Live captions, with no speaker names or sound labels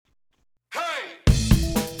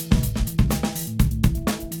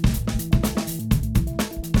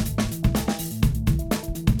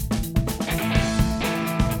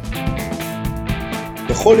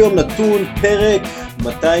בכל יום נתון, פרק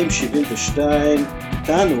 272,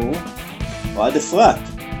 איתנו אוהד אפרת,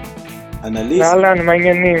 אנליסט. אהלן, מה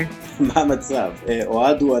העניינים? מה המצב?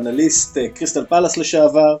 אוהד הוא אנליסט קריסטל פלאס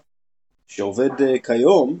לשעבר, שעובד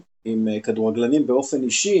כיום עם כדורגלנים באופן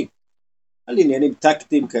אישי, על עניינים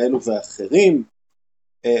טקטיים כאלו ואחרים.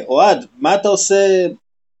 אוהד, מה אתה עושה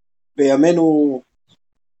בימינו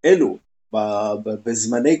אלו,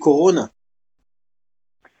 בזמני קורונה?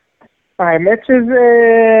 האמת שזה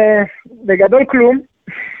בגדול כלום,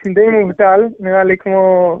 די מובטל, נראה לי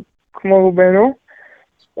כמו רובנו.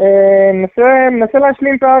 מנסה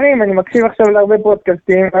להשלים פערים, אני מקשיב עכשיו להרבה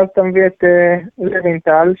פודקאסטים, אז אתה מביא את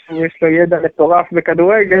לוינטל, שיש לו ידע מטורף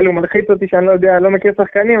בכדורגל, הוא מלחיץ אותי שאני לא יודע, לא מכיר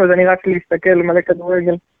שחקנים, אז אני רק להסתכל מלא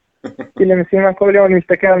כדורגל. כי למשימה כל יום אני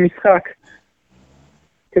מסתכל על משחק,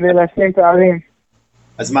 כדי להשלים פערים.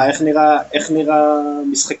 אז מה, איך נראה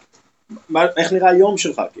משחק, איך נראה היום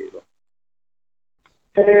שלך כאילו?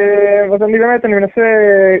 אז אני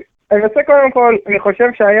מנסה קודם כל, אני חושב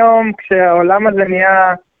שהיום כשהעולם הזה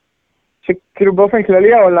נהיה, שכאילו באופן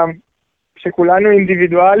כללי העולם, שכולנו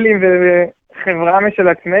אינדיבידואלים וחברה משל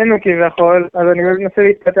עצמנו כביכול, אז אני מנסה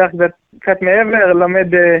להתפתח קצת מעבר, למד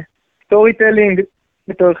סטורי טלינג,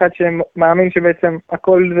 בתור אחד שמאמין שבעצם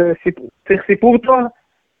הכל צריך סיפור טוב,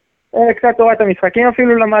 קצת תורת המשחקים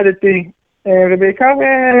אפילו למדתי, ובעיקר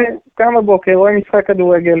קם בבוקר, רואה משחק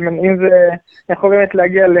כדורגל, אם זה יכול באמת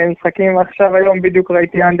להגיע למשחקים, עכשיו היום בדיוק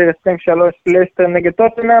ראיתי אנדר 23 לסטר נגד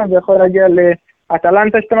טוטנהאם, זה יכול להגיע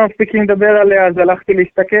לאטלנטה שאתה מפסיקים לדבר עליה, אז הלכתי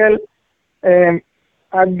להסתכל,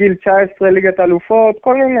 עד גיל 19 ליגת אלופות,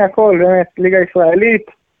 כל מיני הכל, באמת, ליגה ישראלית,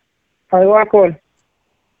 אני רואה הכל.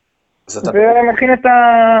 ומכין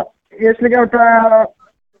יש לי גם את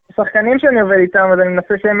השחקנים שאני עובד איתם, אז אני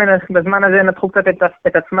מנסה שהם בזמן הזה ינתחו קצת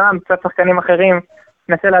את עצמם, קצת שחקנים אחרים,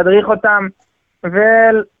 מנסה להדריך אותם,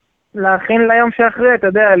 ולהכין ליום שאחרי, אתה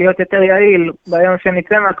יודע, להיות יותר יעיל ביום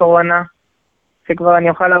שנצא מהקורונה, שכבר אני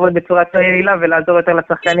אוכל לעבוד בצורה יותר יעילה ולעזור יותר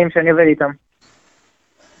לשחקנים שאני עובד איתם.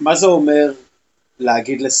 מה זה אומר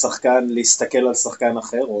להגיד לשחקן להסתכל על שחקן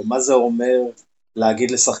אחר, או מה זה אומר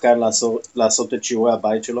להגיד לשחקן לעשות את שיעורי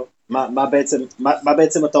הבית שלו? מה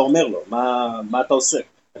בעצם אתה אומר לו? מה אתה עושה?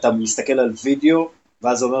 אתה מסתכל על וידאו,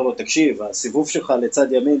 ואז אומר לו, תקשיב, הסיבוב שלך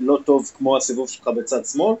לצד ימין לא טוב כמו הסיבוב שלך בצד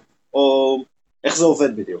שמאל, או איך זה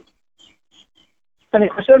עובד בדיוק? אני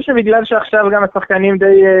חושב שבגלל שעכשיו גם השחקנים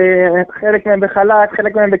די, חלק מהם בחל"ת,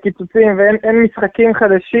 חלק מהם בקיצוצים, ואין משחקים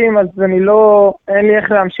חדשים, אז אין לי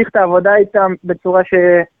איך להמשיך את העבודה איתם בצורה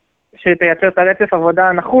שתייצר את הרצף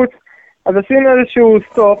עבודה נחוץ, אז עשינו איזשהו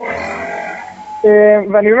סטופ,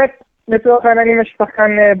 ואני באמת, לצורך העניין יש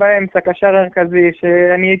שחקן באמצע, קשר הרכזי,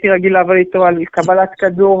 שאני הייתי רגיל לעבוד איתו על קבלת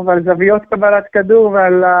כדור ועל זוויות קבלת כדור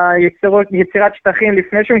ועל יצירת שטחים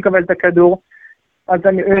לפני שהוא מקבל את הכדור, אז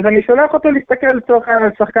אני שולח אותו להסתכל לצורך העניין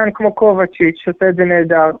על שחקן כמו קובצ'יץ' שעושה את זה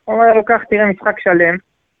נהדר, הוא אומר לו כך, תראה משחק שלם,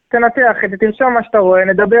 תנתח את זה, תרשום מה שאתה רואה,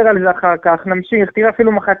 נדבר על זה אחר כך, נמשיך, תראה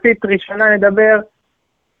אפילו מחצית ראשונה נדבר,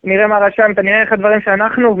 נראה מה רשמת, נראה איך הדברים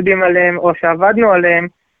שאנחנו עובדים עליהם או שעבדנו עליהם,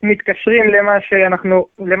 מתקשרים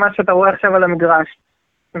למה שאתה רואה עכשיו על המגרש.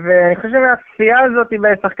 ואני חושב שהצפייה הזאת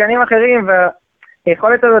בשחקנים אחרים,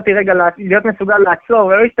 והיכולת הזאת רגע להיות מסוגל לעצור,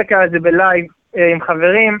 ולא להסתכל על זה בלייב עם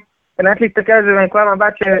חברים, אלא להסתכל על זה בנקודת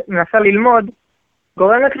מבט שמנסה ללמוד,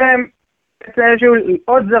 גורמת להם איזשהו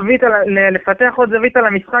עוד זווית, לפתח עוד זווית על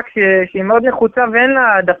המשחק שהיא מאוד נחוצה, ואין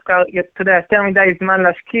לה דווקא, אתה יודע, יותר מדי זמן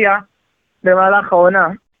להשקיע במהלך העונה.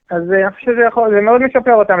 אז אני חושב שזה מאוד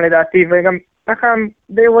משפר אותם לדעתי, וגם ככה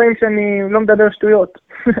די רואים שאני לא מדבר שטויות.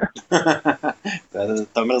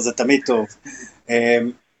 אתה אומר זה תמיד טוב.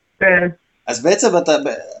 אז בעצם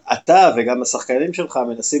אתה וגם השחקנים שלך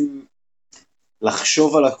מנסים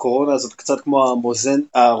לחשוב על הקורונה הזאת קצת כמו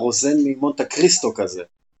הרוזן ממונטה קריסטו כזה.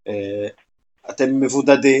 אתם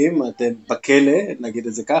מבודדים, אתם בכלא, נגיד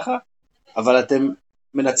את זה ככה, אבל אתם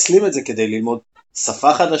מנצלים את זה כדי ללמוד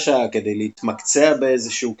שפה חדשה, כדי להתמקצע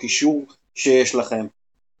באיזשהו קישור שיש לכם.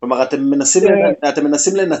 כלומר, אתם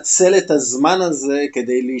מנסים לנצל את הזמן הזה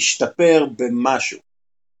כדי להשתפר במשהו.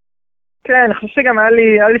 כן, אני חושב שגם היה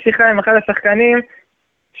לי שיחה עם אחד השחקנים,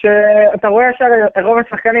 שאתה רואה ישר רוב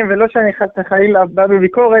השחקנים, ולא שאני חלילה בא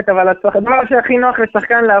בביקורת, אבל הדבר שהכי נוח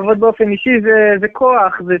לשחקן לעבוד באופן אישי זה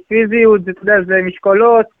כוח, זה פיזיות, זה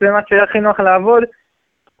משקולות, זה מה שהכי נוח לעבוד,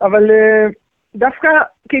 אבל דווקא,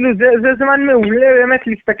 כאילו, זה זמן מעולה באמת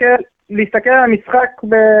להסתכל על המשחק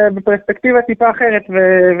בפרספקטיבה טיפה אחרת,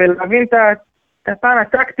 ולהבין את הפן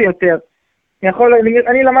הטקטי יותר.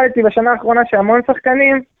 אני למדתי בשנה האחרונה שהמון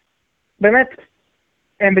שחקנים, באמת,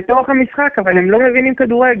 הם בתוך המשחק, אבל הם לא מבינים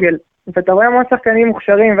כדורגל. ואתה רואה המון שחקנים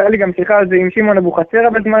מוכשרים, והיה לי גם שיחה על זה עם שמעון אבוחצירא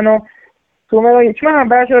בזמנו, הוא אומר לי, תשמע,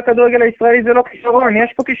 הבעיה של הכדורגל הישראלי זה לא כישרון,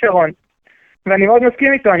 יש פה כישרון. ואני מאוד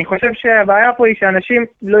מסכים איתו, אני חושב שהבעיה פה היא שאנשים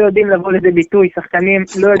לא יודעים לבוא לידי ביטוי, שחקנים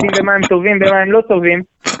לא יודעים במה הם טובים, במה הם לא טובים.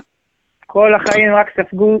 כל החיים רק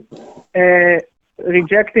ספגו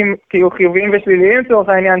ריג'קטים כאילו חיוביים ושליליים, צורך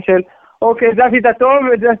העניין של, אוקיי, זה עשית טוב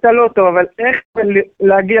וזה עשית לא טוב, אבל איך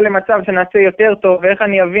להגיע למצב שנעשה יותר טוב, ואיך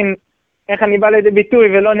אני אבין, איך אני בא לידי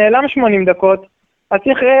ביטוי ולא נעלם 80 דקות, אז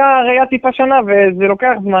צריך ראייה טיפה שונה, וזה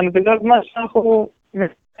לוקח זמן, וזה זמן שאנחנו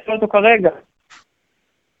נעשה אותו כרגע.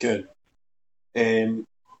 כן.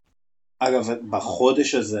 אגב,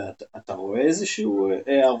 בחודש הזה, אתה רואה איזשהו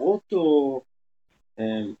הערות או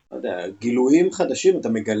לא יודע, גילויים חדשים? אתה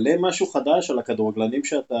מגלה משהו חדש על הכדורגלנים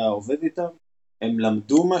שאתה עובד איתם? הם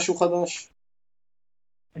למדו משהו חדש?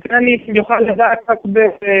 אני יוכל לדעת רק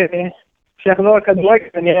שיחזור הכדורגל,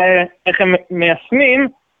 ונראה איך הם מיישמים,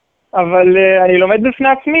 אבל אני לומד בפני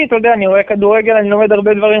עצמי, אתה יודע, אני רואה כדורגל, אני לומד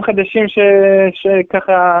הרבה דברים חדשים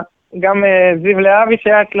שככה, גם זיו להבי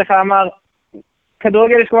שהיה אצלך אמר,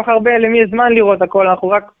 כדורגל יש כל כך הרבה, למי יש זמן לראות הכל, אנחנו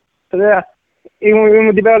רק, אתה יודע, אם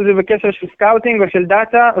הוא דיבר על זה בקשר של סקאוטינג או של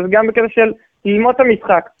דאטה, אז גם בקשר של ללמוד את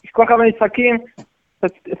המשחק. יש כל כך הרבה משחקים,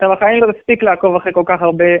 אתה בחיים לא תספיק לעקוב אחרי כל כך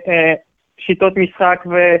הרבה שיטות משחק,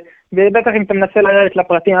 ובטח אם אתה מנסה לרדת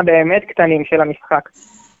לפרטים הבאמת קטנים של המשחק.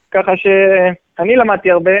 ככה שאני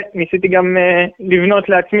למדתי הרבה, ניסיתי גם לבנות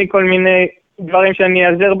לעצמי כל מיני דברים שאני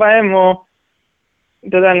אעזר בהם, או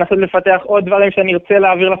אתה יודע, לנסות לפתח עוד דברים שאני ארצה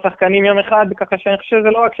להעביר לשחקנים יום אחד, ככה שאני חושב שזה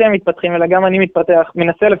לא רק שהם מתפתחים, אלא גם אני מתפתח,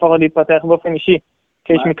 מנסה לפחות להתפתח באופן אישי,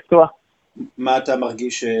 כאיש מקצוע. מה אתה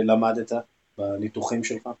מרגיש שלמדת בניתוחים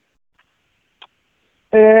שלך?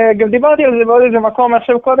 גם דיברתי על זה בעוד איזה מקום,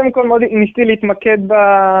 עכשיו קודם כל מאוד ניסיתי להתמקד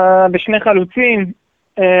בשני חלוצים,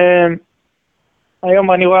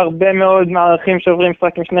 היום אני רואה הרבה מאוד מערכים שעוברים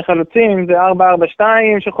משחק עם שני חלוצים, אם זה 4-4-2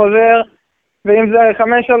 שחוזר, ואם זה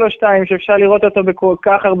 5-3-2 שאפשר לראות אותו בכל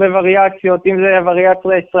כך הרבה וריאציות, אם זה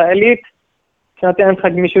וריאציה ישראלית, שנותנת לך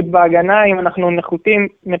גמישות בהגנה, אם אנחנו נחותים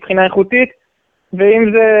מבחינה איכותית,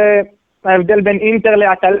 ואם זה ההבדל בין אינטר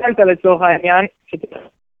לאטלנטה לצורך העניין,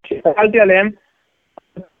 שתקלתי עליהם,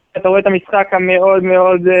 אתה רואה את המשחק המאוד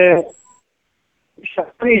מאוד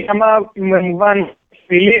שני, שמה במובן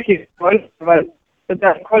שבילי ככל, אבל אתה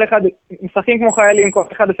יודע, כל אחד, משחקים כמו חיילים, כל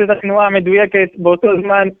אחד עושה את התנועה המדויקת באותו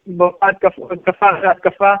זמן, באותה התקפה אחרי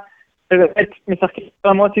התקפה, ובאמת משחקים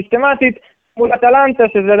מאוד סיסטמטית, מול אטלנטה,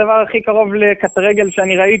 שזה הדבר הכי קרוב לכדורגל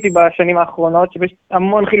שאני ראיתי בשנים האחרונות, שיש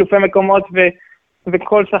המון חילופי מקומות,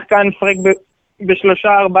 וכל שחקן משחק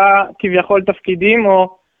בשלושה-ארבעה כביכול תפקידים,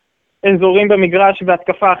 או אזורים במגרש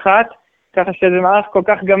בהתקפה אחת, ככה שזה מערך כל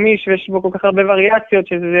כך גמיש, ויש בו כל כך הרבה וריאציות,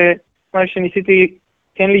 שזה מה שניסיתי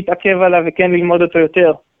כן להתעכב עליו וכן ללמוד אותו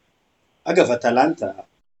יותר. אגב, אטלנטה,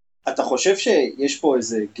 אתה חושב שיש פה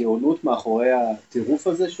איזה גאונות מאחורי הטירוף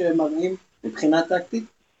הזה שהם מראים מבחינה טקטית?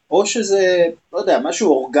 או שזה, לא יודע, משהו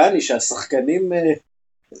אורגני שהשחקנים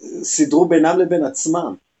סידרו בינם לבין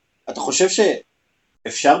עצמם? אתה חושב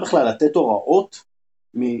שאפשר בכלל לתת הוראות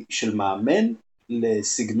של מאמן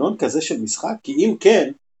לסגנון כזה של משחק? כי אם כן,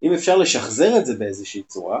 אם אפשר לשחזר את זה באיזושהי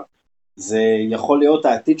צורה, זה יכול להיות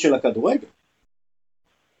העתיד של הכדורגל.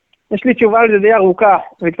 יש לי תשובה על זה די ארוכה,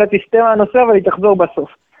 וקצת תסתה מהנושא, אבל היא תחזור בסוף.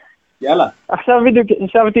 יאללה. עכשיו בדיוק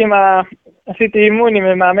ישבתי עשיתי אימון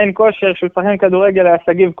עם מאמן כושר של שחקן כדורגל, היה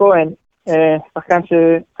סגיב כהן, שחקן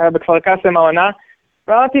שהיה בכפר קאסם העונה,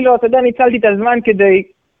 ואמרתי לו, אתה יודע, ניצלתי את הזמן כדי,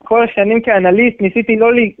 כל השנים כאנליסט, ניסיתי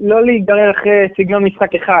לא להיגרר אחרי סגנון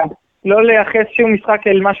משחק אחד, לא לייחס שום משחק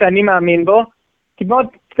אל מה שאני מאמין בו, כי מאוד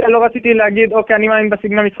לא רציתי להגיד, אוקיי, אני מאמין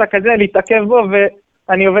בסגנון משחק הזה, להתעכב בו,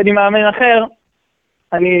 ואני עובד עם מאמן אחר,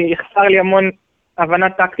 יחסר לי המון הבנה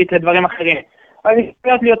טקטית לדברים אחרים. אבל אני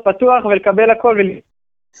צריך להיות פתוח ולקבל הכל.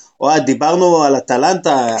 אוהד, דיברנו על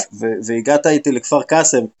אטלנטה והגעת איתי לכפר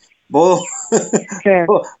קאסם.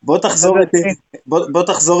 בוא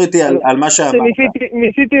תחזור איתי על מה שאמרת.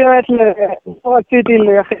 ניסיתי באמת, לא רציתי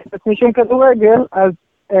לייחס את עצמי שום כדורגל, אז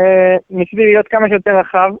ניסיתי להיות כמה שיותר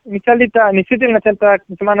רחב. ניסיתי לנצל את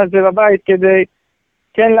הזמן הזה בבית כדי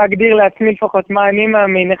כן להגדיר לעצמי לפחות מה אני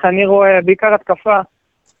מאמין, איך אני רואה בעיקר התקפה,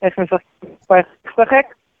 איך משחק,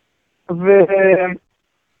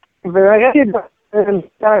 וראיתי את זה,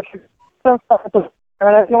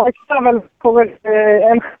 אבל קורה,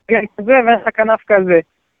 אין חגן כזה ואין לך כנף כזה,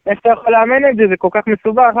 איך אתה יכול לאמן את זה, זה כל כך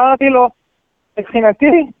מסובך, אמרתי לו,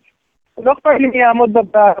 מבחינתי, לא אכפת לי מי יעמוד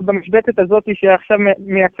במשבצת הזאת שעכשיו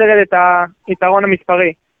מייצרת את היתרון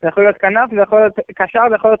המספרי, זה יכול להיות כנף, זה יכול להיות קשר,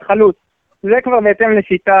 זה יכול להיות חלוץ, זה כבר בהתאם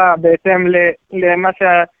לשיטה, בהתאם למה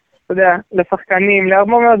אתה יודע, לשחקנים,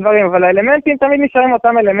 להרבה מאוד דברים, אבל האלמנטים תמיד נשארים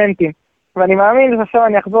אותם אלמנטים. ואני מאמין, עכשיו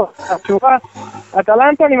אני אחזור לתשובה,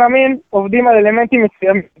 אטלנטה אני מאמין עובדים על אלמנטים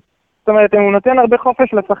מסוימים. זאת אומרת, הוא נותן הרבה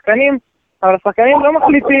חופש לשחקנים, אבל השחקנים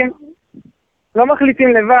לא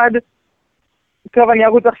מחליטים לבד, טוב, אני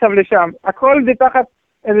ארוץ עכשיו לשם. הכל זה תחת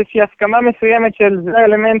איזושהי הסכמה מסוימת של זה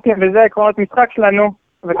האלמנטים וזה העקרונות משחק שלנו,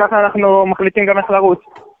 וככה אנחנו מחליטים גם איך לרוץ.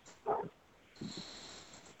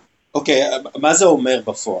 אוקיי, מה זה אומר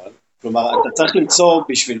בפועל? כלומר, אתה צריך למצוא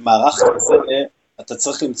בשביל מערך כזה, אתה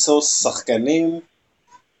צריך למצוא שחקנים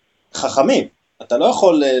חכמים. אתה לא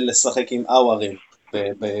יכול לשחק עם אאוארים.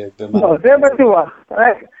 לא, זה בטוח.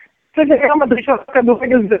 זה גם הדרישות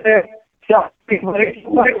כדורגל זה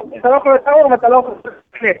אתה לא יכול לתאור ואתה לא יכול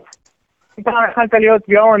לתקלט. אם פעם יכלת להיות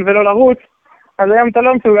גאון ולא לרוץ, אז היום אתה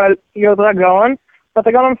לא מסוגל להיות רק גאון,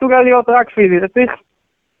 ואתה גם לא מסוגל להיות רק פיזי. אתה צריך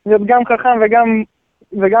להיות גם חכם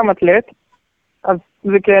וגם אתלט. אז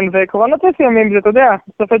זה כן, ועקרונות מסוימים, זה אתה יודע,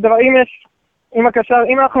 בסופו של דבר,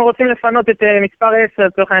 אם אנחנו רוצים לפנות את מספר 10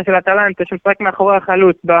 לצורך העניין של אטלנטה, שמשחק מאחורי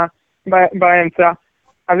החלוץ באמצע,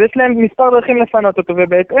 אז יש להם מספר דרכים לפנות אותו,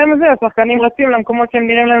 ובהתאם לזה השחקנים רצים למקומות שהם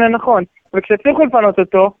נראים להם לנכון. וכשצריכו לפנות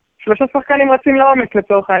אותו, 3 שחקנים רצים לעומק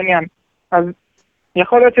לצורך העניין. אז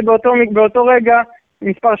יכול להיות שבאותו רגע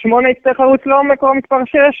מספר 8 יצטרך לרוץ לעומק, או מספר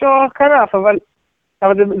 6 או כנף,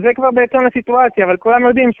 אבל זה כבר בהתאם לסיטואציה, אבל כולם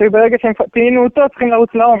יודעים שברגע שהם פינינו אותו, צריכים לרוץ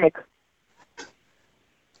לעומק.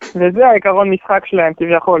 וזה העיקרון משחק שלהם,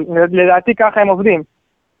 כביכול. לדעתי ככה הם עובדים,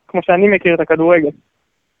 כמו שאני מכיר את הכדורגל.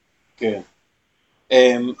 כן.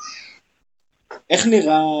 איך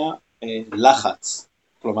נראה לחץ,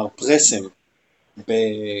 כלומר פרסם,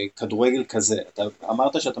 בכדורגל כזה? אתה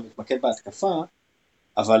אמרת שאתה מתמקד בהתקפה,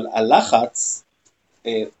 אבל הלחץ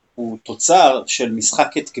הוא תוצר של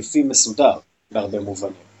משחק התקפי מסודר, בהרבה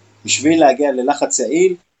מובנים. בשביל להגיע ללחץ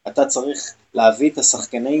יעיל, אתה צריך להביא את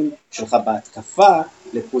השחקנים שלך בהתקפה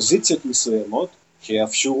לפוזיציות מסוימות,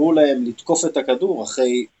 שיאפשרו להם לתקוף את הכדור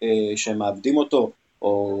אחרי שהם מאבדים אותו,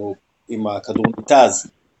 או אם הכדור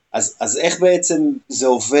ניתז. אז איך בעצם זה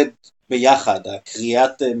עובד ביחד,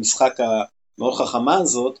 הקריאת משחק המאוד חכמה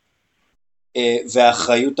הזאת,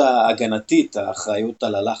 והאחריות ההגנתית, האחריות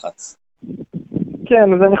על הלחץ?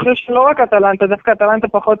 כן, אז אני חושב שלא רק אטלנטה, דווקא אטלנטה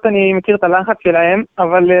פחות אני מכיר את הלחץ שלהם,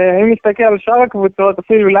 אבל אם נסתכל על שאר הקבוצות,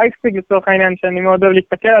 אפילו לייפציג לצורך העניין, שאני מאוד אוהב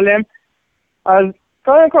להסתכל עליהם, אז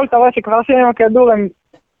קודם כל אתה רואה שכבר שהם הכדור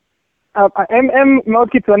הם מאוד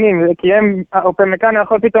קיצוניים, כי האופמקאנו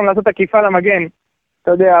יכול פתאום לעשות עקיפה למגן,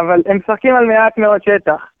 אתה יודע, אבל הם משחקים על מעט מאוד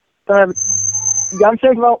שטח. זאת אומרת, גם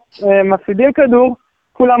שהם כבר מפסידים כדור,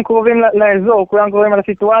 כולם קרובים לאזור, כולם קרובים על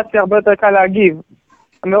הסיטואציה, הרבה יותר קל להגיב.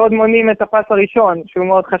 מאוד מונים את הפס הראשון, שהוא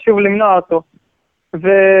מאוד חשוב למנוע אותו.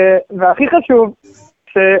 והכי חשוב,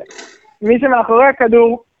 שמי שמאחורי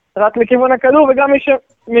הכדור רק לכיוון הכדור, וגם מי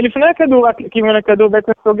שמלפני הכדור רק לכיוון הכדור,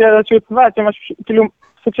 בעצם סוגר איזשהו צוות, כאילו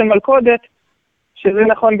סוג של מלכודת, שזה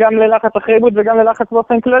נכון גם ללחץ אחרי עיבוד וגם ללחץ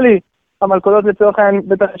באופן כללי. המלכודות לצורך העניין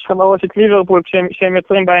בטח יש חברות של ליברפול שהם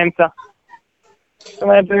יוצרים באמצע. זאת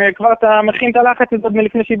אומרת, כבר אתה מכין את הלחץ הזאת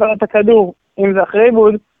מלפני שיבר את הכדור, אם זה אחרי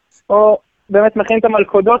עיבוד, או באמת מכין את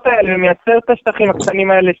המלכודות האלה ומייצר את השטחים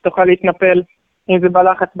הקטנים האלה שתוכל להתנפל, אם זה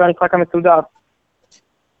בלחץ במשחק המסודר.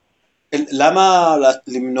 למה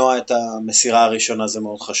למנוע את המסירה הראשונה זה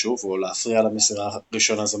מאוד חשוב, או להפריע למסירה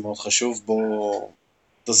הראשונה זה מאוד חשוב? בוא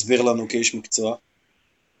תסביר לנו כאיש מקצוע.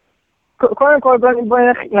 קודם כל בוא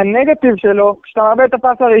נלך לנגטיב שלו, כשאתה מאבד את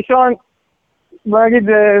הפס הראשון, בוא נגיד,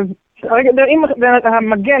 אם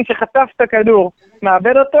המגן שחטף את הכדור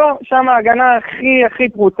מאבד אותו, שם ההגנה הכי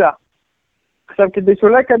פרוצה. עכשיו כדי שהוא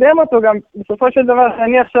לא יקדם אותו, גם בסופו של דבר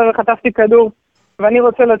אני עכשיו חטפתי כדור ואני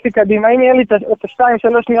רוצה להוציא קדימה, אם יהיה לי את 2-3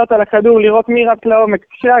 שניות על הכדור לראות מי רץ לעומק,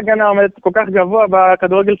 כשההגנה עומדת כל כך גבוה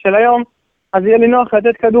בכדורגל של היום, אז יהיה לי נוח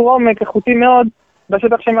לתת כדור עומק איכותי מאוד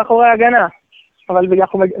בשטח שמאחורי ההגנה. אבל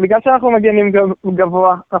בגלל שאנחנו מגנים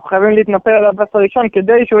גבוה, אנחנו חייבים להתנפל על הפס הראשון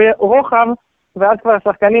כדי שהוא יהיה רוחב, ואז כבר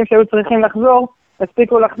השחקנים שהיו צריכים לחזור,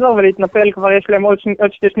 הספיקו לחזור ולהתנפל, כבר יש להם עוד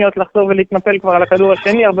 2 שניות לחזור ולהתנפל כבר על הכדור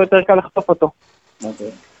השני, הרבה יותר קל לחטוף אותו.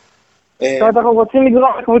 אוקיי. זאת אומרת, אנחנו רוצים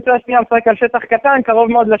לגרום לקבוצה השנייה משחק על שטח קטן,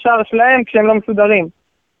 קרוב מאוד לשער שלהם כשהם לא מסודרים.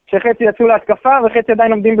 שחצי יצאו להתקפה וחצי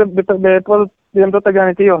עדיין עומדים בעמדות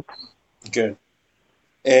הגנתיות. כן.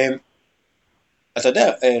 אתה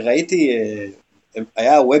יודע, ראיתי,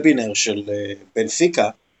 היה וובינר של בנפיקה,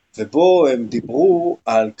 ובו הם דיברו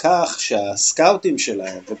על כך שהסקאוטים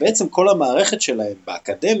שלהם, ובעצם כל המערכת שלהם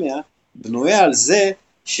באקדמיה, בנויה על זה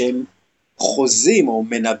שהם חוזים או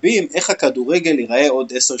מנבאים איך הכדורגל ייראה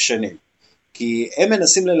עוד 10 שנים. כי הם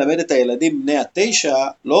מנסים ללמד את הילדים בני 9,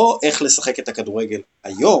 לא איך לשחק את הכדורגל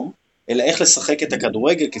היום, אלא איך לשחק את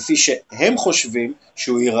הכדורגל כפי שהם חושבים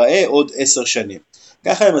שהוא ייראה עוד 10 שנים.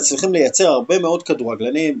 ככה הם מצליחים לייצר הרבה מאוד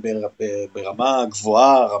כדורגלנים ברמה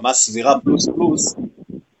גבוהה, רמה סבירה פלוס פלוס,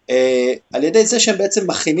 על ידי זה שהם בעצם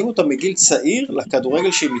מכינים אותם מגיל צעיר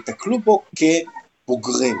לכדורגל שהם יתקלו בו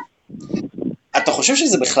כבוגרים. אתה חושב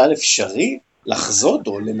שזה בכלל אפשרי לחזות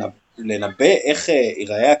או לנבא איך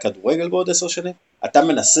ייראה הכדורגל בעוד 10 שנים? אתה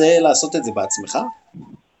מנסה לעשות את זה בעצמך?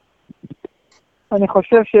 אני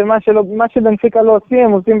חושב שמה שבנפיקה לא עושים,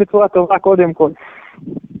 הם עושים בצורה טובה קודם כל.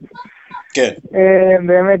 כן.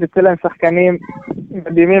 באמת, אצל להם שחקנים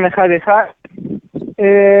מדהימים אחד.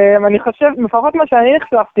 אני חושב, לפחות מה שאני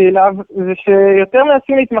נחשפתי אליו, זה שיותר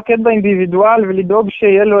מנסים להתמקד באינדיבידואל ולדאוג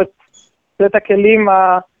שיהיה לו את הכלים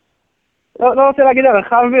לא רוצה להגיד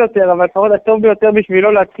הרחב ביותר, אבל לפחות הטוב ביותר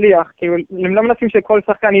בשבילו להצליח. כאילו, הם לא מנסים שכל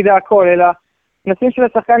שחקן ידע הכל, אלא מנסים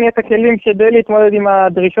שלשחקן יהיה את הכלים כדי להתמודד עם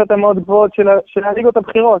הדרישות המאוד גבוהות של הליגות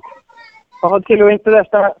הבחירות. לפחות כאילו, אם אתה יודע,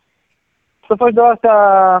 בסופו של דבר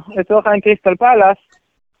שאתה לצורך העין קריסטל פלאס,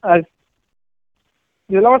 אז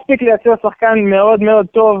זה לא מספיק לייצר שחקן מאוד מאוד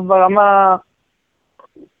טוב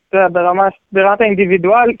ברמת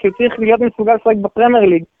האינדיבידואל, כי הוא צריך להיות מסוגל לשחק בפרמייר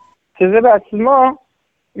ליג, שזה בעצמו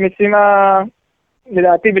משימה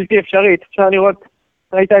לדעתי בלתי אפשרית. אפשר לראות,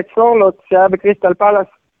 ראית את סורלוט שהיה בקריסטל פלאס,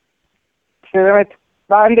 שבאמת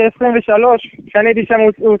באנדר 23, כשאני הייתי שם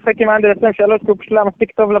הוא שחק עם האנדר 23, כי הוא פשוט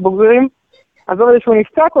מספיק טוב לבוגרים, אז עוד שהוא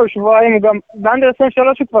נפצע כל שבועיים, הוא גם באנדר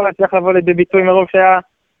 23 הוא כבר הצליח לבוא לידי ביטוי מרוב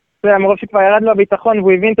שכבר ירד לו הביטחון,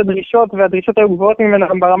 והוא הבין את הדרישות, והדרישות היו גבוהות ממנו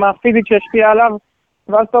גם ברמה הפיזית שהשפיעה עליו,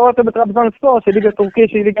 ואז אתה רואה אותו בטרבזון ספור, שליגה טורקית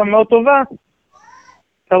שהיא ליגה מאוד טובה,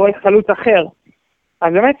 אתה רואה חלוץ אחר.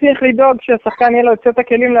 אז באמת צריך לדאוג שהשחקן יהיה לו את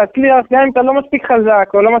הכלים להצליח, גם אם אתה לא מספיק חזק,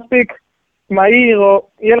 או לא מספיק מהיר, או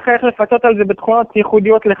יהיה לך איך לפצות על זה בתכונות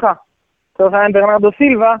ייחודיות לך. לצורך העניין ברנרדו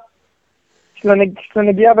סילבה, יש לו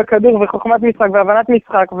נגיעה בכדור וחוכמת משחק והבנת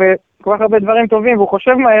משחק, וכל כך הרבה דברים טובים, והוא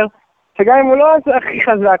חושב מהר, שגם אם הוא לא הכי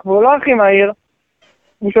חזק, והוא לא הכי מהיר,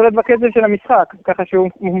 הוא שולט בקצב של המשחק, ככה שהוא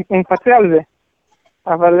מפצה על זה.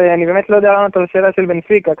 אבל אני באמת לא יודע לענות על השאלה של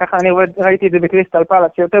בנפיקה, ככה אני ראיתי את זה בקריסטל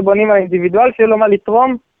פלאס, שיותר בונים על האינדיבידואל שלו מה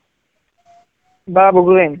לתרום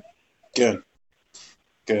בבוגרים. כן,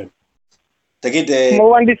 כן. תגיד... כמו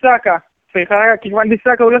וואן ביסאקה, כי וואן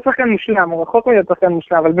ביסאקה הוא לא שחקן מושלם, הוא רחוק להיות שחקן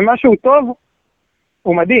מושלם, אבל במה שהוא טוב,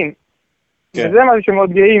 הוא מדהים. כן. וזה משהו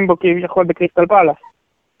שמאוד גאים בו כביכול בקריסטל פלאס.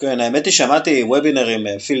 כן, האמת היא שמעתי וובינר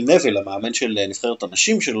עם פיל נביל, המאמן של נבחרת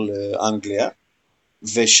הנשים של אנגליה,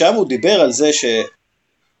 ושם הוא דיבר על זה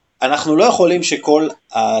שאנחנו לא יכולים שכל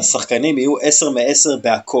השחקנים יהיו 10 מ-10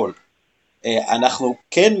 בהכל. אנחנו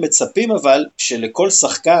כן מצפים אבל שלכל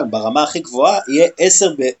שחקן ברמה הכי גבוהה יהיה 10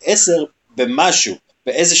 ב-10 במשהו,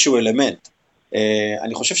 באיזשהו אלמנט.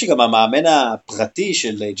 אני חושב שגם המאמן הפרטי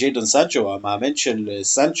של ג'יידון סנצ'ו, המאמן של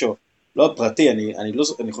סנצ'ו, לא הפרטי,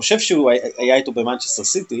 אני חושב שהוא היה איתו במנצ'סטר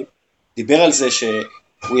סיטי, דיבר על זה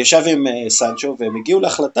שהוא ישב עם סנצ'ו, והם הגיעו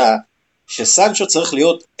להחלטה שסנצ'ו צריך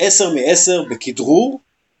להיות 10 מ-10 בכדרור,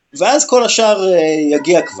 ואז כל השאר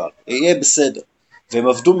יגיע כבר, יהיה בסדר. והם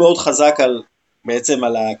עבדו מאוד חזק בעצם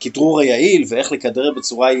על הכדרור היעיל, ואיך לכדרר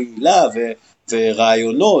בצורה יעילה,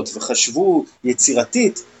 ורעיונות, וחשבו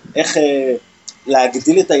יצירתית, איך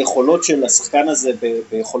להגדיל את היכולות של השחקן הזה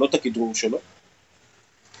ביכולות הכדרור שלו.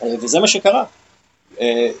 וזה מה שקרה.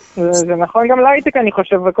 זה נכון גם להייטק אני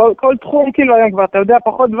חושב, וכל תחום כאילו היום כבר, אתה יודע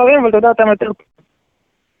פחות דברים, אבל אתה יודע אותם יותר.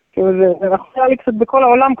 זה נכון לי קצת בכל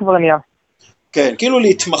העולם כבר נהיה. כן, כאילו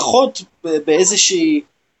להתמחות באיזושהי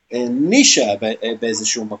נישה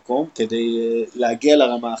באיזשהו מקום, כדי להגיע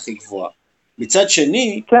לרמה הכי גבוהה. מצד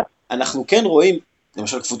שני, אנחנו כן רואים,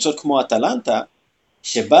 למשל קבוצות כמו אטלנטה,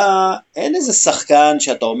 שבה אין איזה שחקן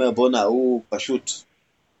שאתה אומר בוא הוא פשוט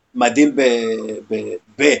מדהים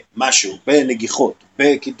במשהו, בנגיחות,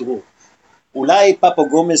 בכדרור. אולי פאפו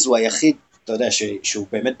גומז הוא היחיד, אתה יודע, שהוא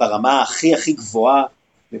באמת ברמה הכי הכי גבוהה,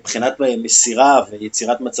 מבחינת מסירה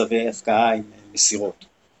ויצירת מצבי הפקעה עם מסירות.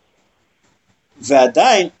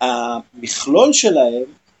 ועדיין המכלול שלהם,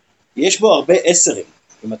 יש בו הרבה 10,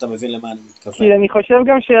 אם אתה מבין למה אני מתכוון. כי אני חושב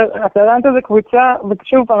גם שאטלנטה זה קבוצה,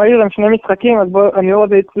 ושוב פעם היו להם 2 משחקים, אז אני לא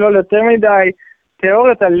רוצה לצלול יותר מדי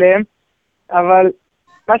תיאוריות עליהם, אבל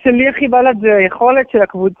מה שלי הכי בלט זה היכולת של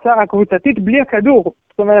הקבוצתית בלי הכדור.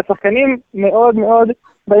 זאת אומרת, שחקנים מאוד מאוד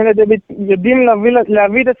יודעים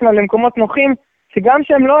להביא את עצמם למקומות נוחים, שגם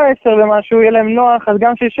שהם לא 10 ומשהו, יהיה להם נוח, אז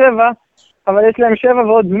גם ש7, אבל יש להם 7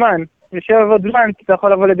 ועוד זמן. ו7 ועוד זמן, אתה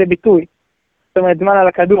יכול לבוא לידי ביטוי. זאת אומרת, זמן על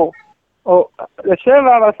הכדור. או ל7,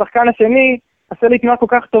 אבל השחקן השני עשה לי תנועה כל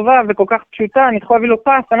כך טובה וכל כך פשוטה, אני יכול להביא לו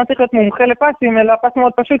פס, אני לא צריך להיות מומחה לפסים, אלא פס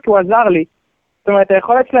מאוד פשוט, כי הוא עזר לי. זאת אומרת,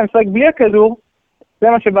 היכולת שלהם לשחק בלי הכדור, זה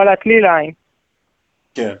מה שבא להקליל לעין.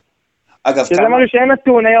 כן. אגב, שזה משהו שאין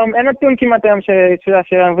נתון היום, אין נתון כמעט היום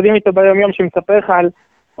שעובדים איתו ביום יום שמספר לך על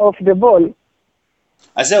אוף דה בול.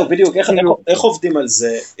 אז זהו, בדיוק, איך עובדים על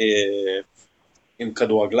זה? עם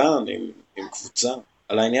כדורגלן, עם קבוצה,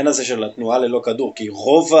 על העניין הזה של התנועה ללא כדור, כי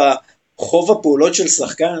רוב הפעולות של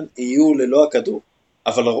שחקן יהיו ללא הכדור,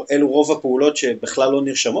 אבל אלו רוב הפעולות שבכלל לא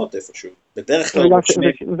נרשמות איפשהו, בדרך כלל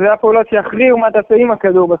רושמים. זה הפעולות שיכריעו מה תעשה עם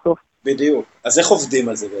הכדור בסוף. בדיוק, אז איך עובדים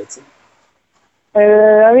על זה בעצם?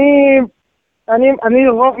 אני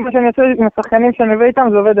רוב מה שאני עושה עם השחקנים שאני מביא איתם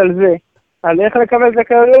זה עובד על זה, על איך לקבל את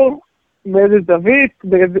הכדור, באיזה זווית,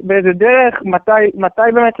 באיזה דרך,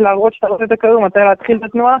 מתי באמת להראות שאתה רוצה את הכדור, מתי להתחיל את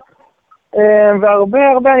התנועה,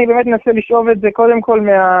 והרבה אני באמת מנסה לשאוב את זה קודם כל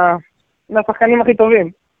מהשחקנים הכי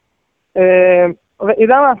טובים.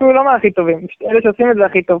 ואידם אפילו לא מהכי טובים, אלה שעושים את זה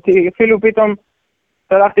הכי טוב, כי אפילו פתאום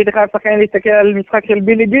שלחתי את אחד השחקנים להסתכל על משחק של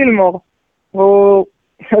בילי גילמור, והוא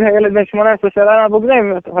ילד בן 18 שלה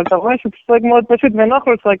מהבוגרים, אבל אתה רואה שהוא משחק מאוד פשוט ונוח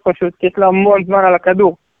לו לשחק פשוט, כי יש לו המון זמן על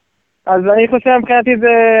הכדור. אז אני חושב מבחינתי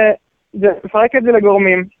זה לפרק את זה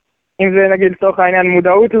לגורמים, אם זה נגיד לצורך העניין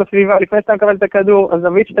מודעות לסביבה, לפני שאתה מקבל את הכדור,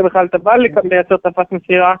 הזווית שאתה בכלל אתה בא לייצר תפס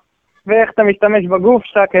מסירה, ואיך אתה משתמש בגוף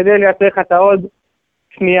שלך כדי לייצר לך את העוד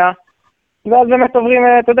שנייה. ואז באמת עוברים,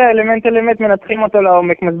 אתה יודע, אלמנט מנתחים אותו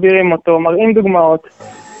לעומק, מסבירים אותו, מראים דוגמאות.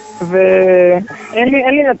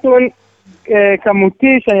 ואין לי נתון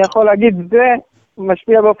כמותי שאני יכול להגיד זה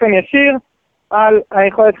משפיע באופן ישיר על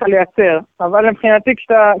היכולת שלך לייצר. אבל מבחינתי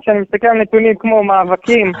כשאני מסתכל על נתונים כמו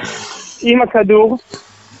מאבקים עם הכדור,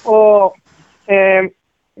 או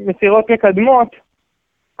מסירות מקדמות,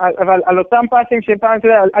 אבל על אותם פסים שפעם, אתה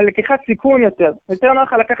יודע, על לקיחת סיכון יותר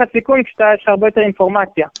נוח לקחת סיכון כשיש הרבה יותר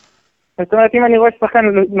אינפורמציה. זאת אומרת, אם אני רואה ששחקן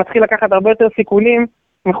מתחיל לקחת הרבה יותר סיכונים,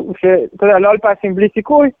 שאתה יודע, לא על פסים בלי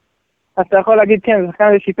סיכוי, אז אתה יכול להגיד, כן, שחקן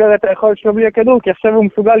הזה שיפר את היכולת שלו בלי הכדור, כי עכשיו הוא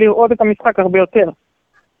מסוגל לראות את המשחק הרבה יותר.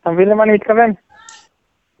 אתה מבין למה אני מתכוון?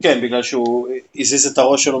 כן, בגלל שהוא הזיז את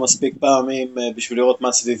הראש שלו מספיק פעמים בשביל לראות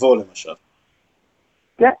מה סביבו, למשל.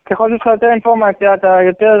 כן, ככל שיש לך יותר אינפורמציה, אתה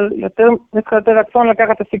יש לך יותר רצון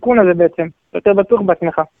לקחת את הסיכון הזה בעצם, יותר בטוח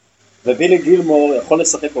בעצמך. ובילי גילמור יכול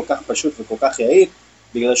לשחק כל כך פשוט וכל כך יעיל,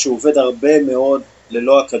 בגלל שהוא עובד הרבה מאוד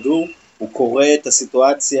ללא הכדור, הוא קורא את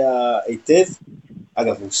הסיטואציה היטב,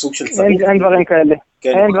 אגב, הוא סוג של צריך. אין דברים כאלה.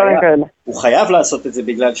 כן, אין דברים כאלה. הוא חייב לעשות את זה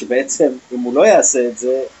בגלל שבעצם, אם הוא לא יעשה את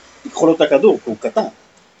זה, ייקחו לו את הכדור, כי הוא קטן.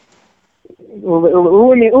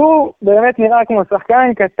 הוא באמת נראה כמו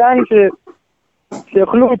שחקן קטן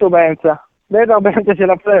שיוכלו אותו באמצע. בטח באמצע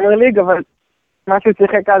של הפרמייר ליג, אבל מה שהוא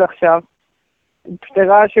שיחק עד עכשיו,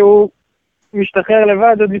 פתרה שהוא משתחרר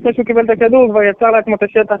לבד, עוד לפני שהוא קיבל את הכדור, כבר יצר לעצמו את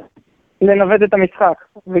השטח לנווט את המשחק.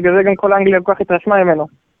 בגלל זה גם כל אנגליה כל כך התרשמה ממנו.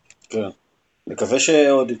 כן. מקווה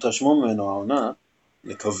שעוד יתרשמו ממנו העונה,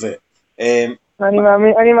 מקווה.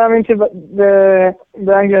 אני מאמין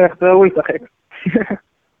שבאנגליה יחזרו לשחק.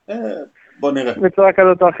 בוא נראה. בצורה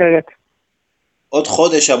כזאת או אחרת. עוד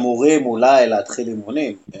חודש אמורים אולי להתחיל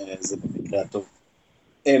אימונים, זה במקרה הטוב.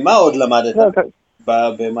 מה עוד למדת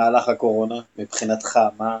במהלך הקורונה, מבחינתך?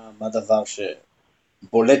 מה הדבר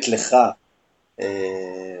שבולט לך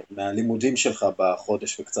מהלימודים שלך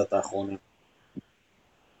בחודש וקצת האחרונים?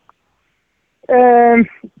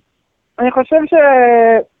 אני חושב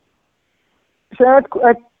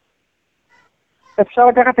אפשר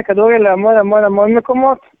לקחת את הכדורגל להמון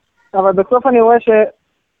מקומות, אבל בסוף אני רואה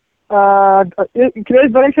כאילו יש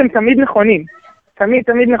דברים שהם תמיד נכונים,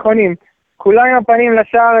 תמיד נכונים. כולם עם הפנים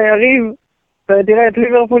לשער היריב, תראה את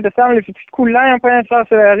ליברפול, אתה שם לי שכולם עם הפנים לשער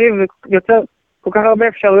של היריב, זה יוצר כל כך הרבה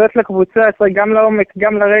אפשרויות לקבוצה, גם לעומק,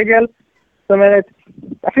 גם לרגל. זאת אומרת,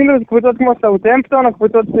 אפילו קבוצות כמו סאות'המפטון או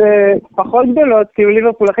קבוצות פחות גדולות, כאילו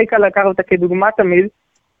ליברפול הכי קל לקחת אותה כדוגמה תמיד,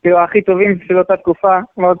 כאילו הכי טובים של אותה תקופה,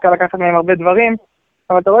 מאוד קל לקחת מהם הרבה דברים,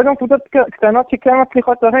 אבל אתה רואה גם קבוצות קטנות שכן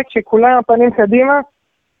מצליחות לשחק, שכולם הפנים קדימה,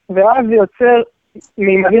 ואז זה יוצר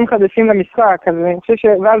מימדים חדשים למשחק. אז אני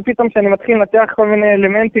חושב ואז פתאום שאני מתחיל לנתח כל מיני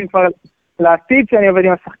אלמנטים כבר לעתיד שאני עובד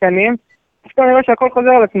עם השחקנים, פתאום אני רואה שהכל חוזר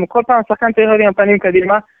על עצמו, כל פעם השחקן צריך להיות עם הפנים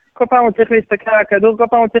קדימה, כל פעם הוא צריך להסתכל על הכדור, כל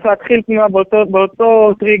פעם הוא צריך להתחיל תנועה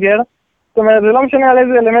באותו טריגר. זאת אומרת, זה לא משנה על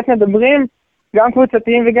איזה אלמנט מדברים, גם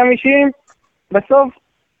קבוצתיים וגם אישיים,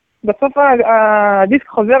 בסוף הדיסק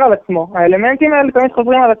חוזר על עצמו, האלמנטים האלה תמיד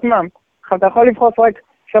חוזרים על עצמם. עכשיו אתה יכול לבחור רק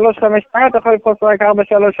 3-5-2, אתה יכול לבחור רק 4-3-3,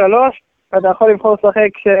 ואתה יכול לבחור לשחק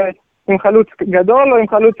עם חלוץ גדול או עם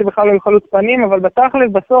חלוץ שבכלל לא עם חלוץ פנים, אבל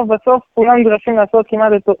בתכלס בסוף כולם נדרשים לעשות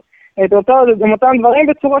כמעט את אותם דברים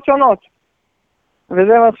בצורות שונות.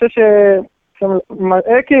 וזה אני חושב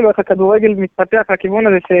שמראה כאילו איך הכדורגל מתפתח לכיוון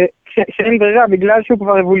הזה שאין ברירה, בגלל שהוא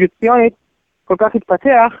כבר אבולוציונית כל כך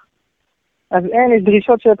התפתח, אז יש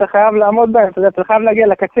דרישות שאתה חייב לעמוד בהן, אתה חייב להגיע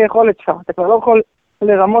לקצה יכולת שלך, אתה כבר לא יכול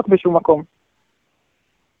לרמות בשום מקום.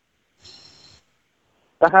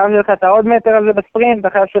 אתה חייב שיהיה לך את העוד מטר הזה בספרינט, אתה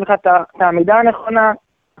חייב שיהיה לך את העמידה הנכונה,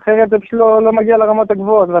 אחרת זה פשוט לא מגיע לרמות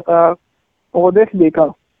הגבוהות, ואתה רודף בעיקר.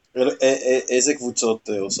 איזה קבוצות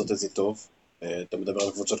עושות את זה טוב? אתה מדבר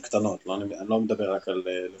על קבוצות קטנות, אני לא מדבר רק על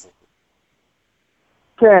ליברפול.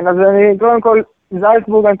 כן, אז אני קודם כל,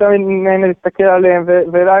 זלצבורג אני תמיד נהנה להסתכל עליהם,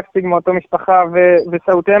 ולייפציג מאותו משפחה,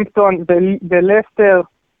 וסאות'המפטון, ולסטר,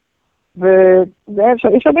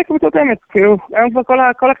 יש הרבה קבוצות אמת, כאילו, היום כבר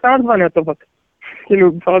כל הקטנות כבר נהיות טובות,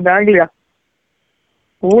 כאילו, בפרט באנגליה.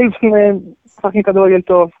 וולף משחקים כדורגל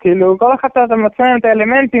טוב, כאילו, כל אחת אתה מצא את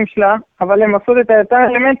האלמנטים שלה, אבל הם עשו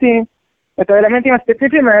את האלמנטים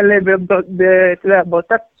הספציפיים האלה,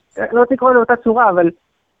 באותה, לא תקרוא באותה צורה, אבל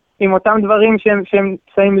עם אותם דברים שהם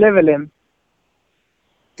שמים לב אליהם.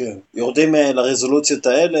 כן, יורדים לרזולוציות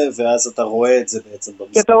האלה, ואז אתה רואה את זה בעצם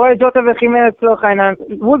במשחק. אתה רואה ג'וטה וחימנז, לצורך העניין,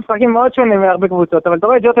 וולף משחקים מאוד שונים מהרבה קבוצות, אבל אתה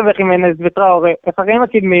רואה ג'וטה וחימנז וטראורי, השחקנים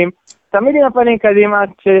הקדמיים, תמיד עם הפנים קדימה,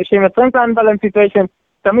 שהם יוצרים את האנבלנס סיטואשן,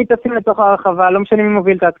 תמיד טסים לתוך הרחבה, לא משנה מי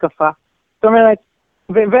מוביל את ההתקפה. זאת אומרת,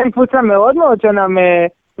 והם קבוצה מאוד מאוד שונה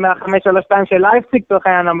מה-5-3-2 של לייפציג, תוך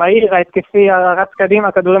העניין המהיר, ההתקפי, הרץ קדימה,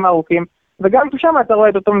 הכדורים הארוכים, וגם שם אתה רואה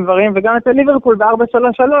את אותם דברים, וגם את ליברפול ב-4-3-3,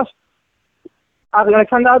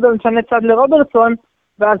 אלכסנדר ארנולד משנה צד לרוברטסון,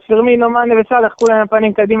 ואז פרמינו, מאנה וסאלח, כולם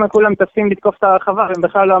הפנים קדימה, כולם טסים לתקוף את הרחבה, והם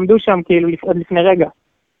בכלל לא עמדו שם כאילו לפני רגע.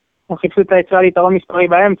 הם חיפשו את היצרה ליתרון מספרי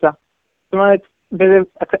באמצע. זאת אומרת, וזה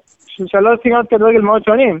 3 סגנונות כדורגל מאוד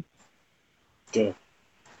שונים. כן.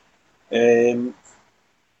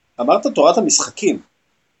 אמרת תורת המשחקים,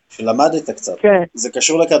 שלמדת קצת. כן. זה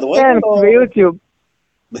קשור לכדורגל? כן, ביוטיוב.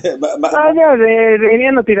 זה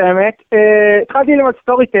עניין אותי האמת. התחלתי ללמוד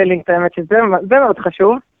סטורי טיילינג, האמת שזה מאוד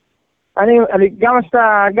חשוב. גם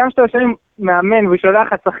שאתה יושבים מאמן והוא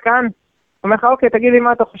שולח לך שחקן, אומר לך, אוקיי, תגיד לי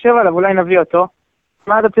מה אתה חושב עליו, אולי נביא אותו.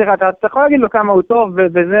 מה אתה צריך? אתה יכול להגיד לו כמה הוא טוב,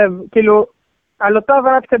 וזה, כאילו, על אותה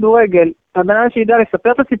הבנת כדורגל, הבנן שידע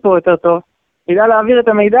לספר את הסיפור יותר טוב, ידע להעביר את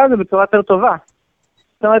המידע הזה בצורה יותר טובה.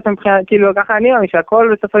 זאת אומרת, כאילו, ככה אני מאמין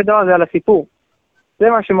שהכל בסופו של דבר זה על הסיפור. זה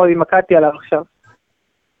מה שמאוד התמקדתי עליו עכשיו.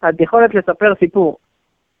 היכולת לספר סיפור.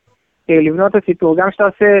 לבנות את הסיפור. גם כשאתה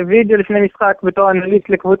עושה וידאו לפני משחק בתור אנליסט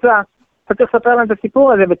לקבוצה, אתה צריך לספר להם את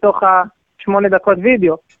הסיפור הזה בתוך 8 דקות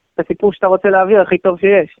וידאו. את הסיפור שאתה רוצה להעביר הכי טוב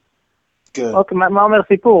שיש. כן. אוקיי, מה אומר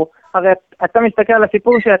סיפור? הרי אתה מסתכל על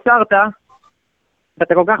הסיפור שיצרת,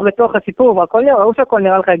 ואתה כל כך בתוך הסיפור, והכל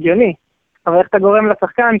נראה לך הגיוני. אבל איך אתה גורם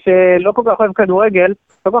לשחקן שלא כל כך אוהב כדורגל,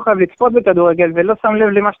 לא כל כך אוהב לצפות בכדורגל, ולא שם לב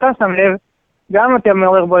למה שאתה שם לב, גם אתה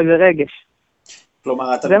מעורר בו איזה רגש.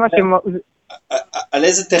 כלומר, על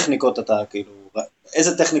איזה טכניקות אתה, כאילו,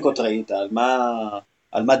 איזה טכניקות ראית?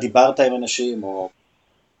 על מה דיברת עם אנשים, או...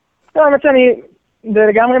 לא, האמת זה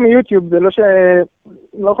לגמרי מיוטיוב, זה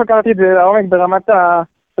לא חקרתי את זה לעומק ברמת אתה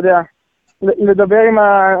יודע, לדבר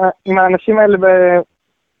עם האנשים האלה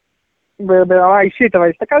ברמה אישית, אבל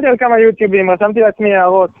הסתכלתי על כמה יוטיובים, רשמתי לעצמי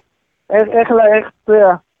הערות, איך, אתה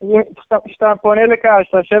יודע, כשאתה פונה לקהל,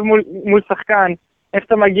 כשאתה יושב מול שחקן, איך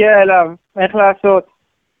אתה מגיע אליו, איך לעשות,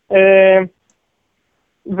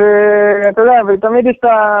 ואתה יודע, ותמיד יש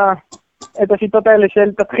את השיטות האלה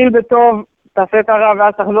של תתחיל בטוב, תעשה את הרע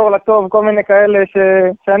ואז תחזור לטוב, כל מיני כאלה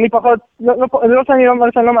שאני פחות, זה לא שאני לא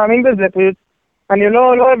אומר שאני לא מאמין בזה, פשוט אני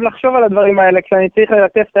לא אוהב לחשוב על הדברים האלה, כשאני צריך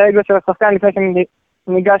ללטף את האגו של השחקן לפני שאני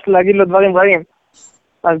ניגש להגיד לו דברים רעים.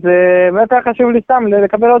 אז באמת היה חשוב לי סתם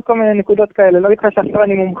לקבל עוד כל מיני נקודות כאלה, לא להתחיל שעכשיו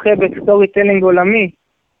אני מומחה בסטורי טיילינג עולמי,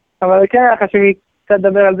 אבל כן היה חשוב לי קצת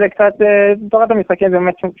לדבר על זה, קצת תורת המשחקים זה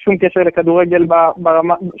באמת שום קשר לכדורגל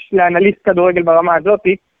ברמה, לאנליסט כדורגל ברמה הזאת,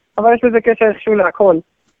 אבל יש לזה קשר איכשהו להכל.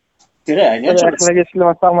 תראה, העניין של... יש לו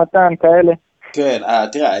משא ומתן, כאלה. כן,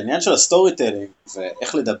 תראה, העניין של הסטורי טיילינג,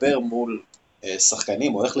 ואיך לדבר מול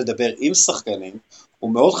שחקנים, או איך לדבר עם שחקנים,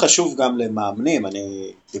 הוא מאוד חשוב גם למאמנים.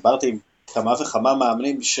 אני דיברתי עם כמה וכמה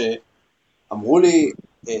מאמנים שאמרו לי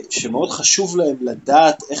שמאוד חשוב להם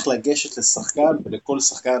לדעת איך לגשת לשחקן, ולכל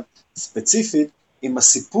שחקן ספציפית, עם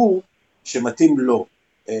הסיפור שמתאים לו.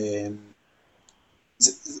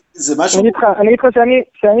 זה משהו... אני אגיד לך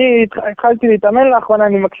שאני התחלתי להתאמן לאחרונה,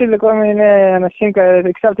 אני מקשיב לכל מיני אנשים כאלה,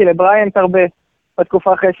 הקשבתי לבריינט הרבה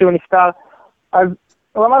בתקופה אחרי שהוא נפטר, אז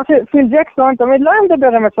הוא אמר שפיל ג'קסון תמיד לא היה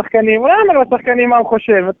מדבר עם השחקנים, הוא לא היה אומר לשחקנים מה הוא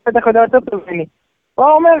חושב, אתה בטח יודע יותר טוב ממני. הוא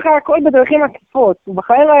אומר לך הכל בדרכים עקיפות, הוא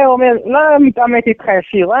בחיים לא היה אומר, לא היה מתעמת איתך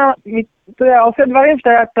ישיר, הוא היה עושה דברים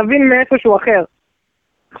שאתה תבין מאיפשהו אחר.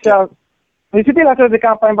 עכשיו, ניסיתי לעשות את זה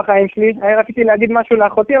כמה פעמים בחיים שלי, רציתי להגיד משהו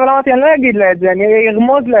לאחותי, אבל אמרתי, אני לא אגיד לה את זה, אני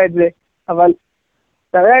ארמוז לה את זה, אבל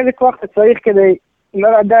אתה יודע איזה כוח אתה צריך כדי לא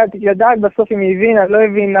לדעת בסוף אם היא הבינה, לא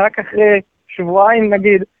הבינה, רק אחרי שבועיים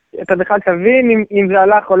נגיד, אתה בכלל תבין אם זה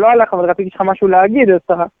הלך או לא הלך, אבל רציתי לך משהו להגיד,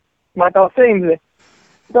 מה אתה עושה עם זה?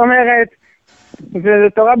 זאת אומרת, זה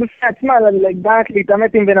תורה בפני עצמה, לדעת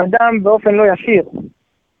להתאמת עם בן אדם באופן לא ישיר.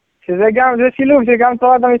 שזה גם, זה שילוב של גם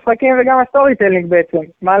תורת המשחקים וגם הסטורי טלינג בעצם.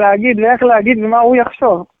 מה להגיד ואיך להגיד ומה הוא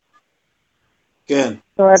יחשוב. כן.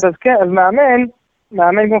 זאת אומרת, אז כן, אז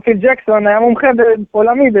מאמן כמו פיל ג'קסון היה מומחה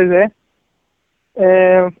עולמי בזה,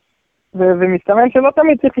 ומסתמן שלא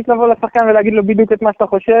תמיד צריך לבוא לשחקן ולהגיד לו בדיוק את מה שאתה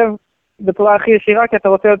חושב, בצורה הכי ישירה, כי אתה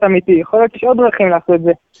רוצה להיות אמיתי. יכול להיות שיש עוד דרכים לעשות את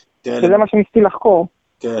זה. שזה מה שניסיתי לחקור.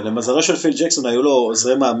 כן, למזלו של פיל ג'קסון היו לו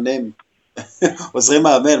עוזרי מאמנים, עוזרי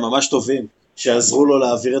מאמן ממש טובים, שעזרו לו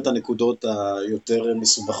להעביר את הנקודות היותר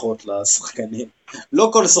מסובכות לשחקנים. לא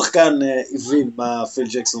כל שחקן הבין מה פיל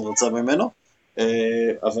ג'קסון רצה ממנו,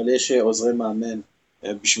 אבל יש עוזרי מאמן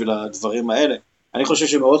בשביל הדברים האלה. אני חושב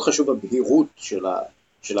שמאוד חשוב הבהירות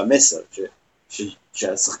של המסר,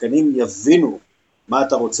 שהשחקנים יבינו מה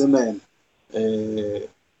אתה רוצה מהם,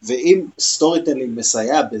 ואם סטורי טלינג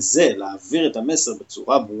מסייע בזה, להעביר את המסר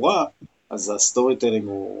בצורה ברורה, אז הסטורי טלינג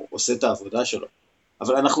הוא עושה את העבודה שלו.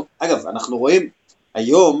 אבל אנחנו רואים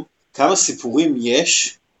היום כמה סיפורים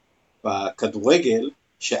יש בכדורגל,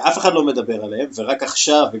 שאף אחד לא מדבר עליהם, ורק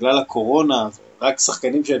עכשיו, בגלל הקורונה, רק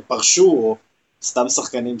שחקנים שפרשו, או סתם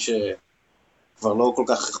שחקנים שכבר לא כל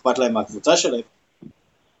כך אכפת להם מהקבוצה שלהם,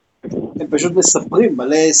 הם פשוט מספרים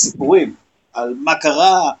מלא סיפורים, על מה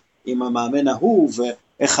קרה עם המאמן ההוא,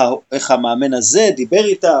 ואיך המאמן הזה דיבר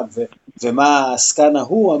איתם, ומה הסקן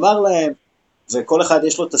ההוא אמר להם, וכל אחד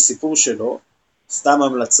יש לו את הסיפור שלו. סתם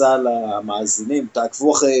המלצה למאזינים,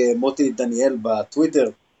 תעקבו אחרי מוטי דניאל בטוויטר,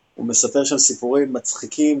 הוא מספר שם סיפורים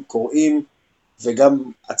מצחיקים, קוראים, וגם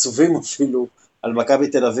עצובים אפילו, על מכבי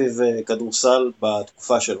תל אביב כדורסל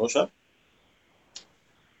בתקופה שלו שם.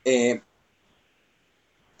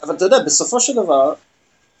 אבל אתה יודע, בסופו של דבר,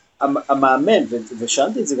 המאמן,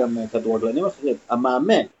 ושאלתי את זה גם כדורגלנים אחרים,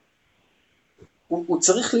 המאמן, הוא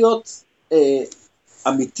צריך להיות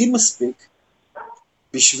אמיתי מספיק,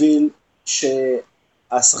 בשביל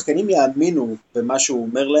שהשחקנים יאמינו במה שהוא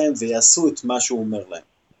אומר להם, ויעשו את מה שהוא אומר להם.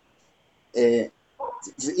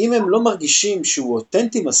 ואם הם לא מרגישים שהוא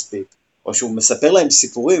אותנטי מספיק, או שהוא מספר להם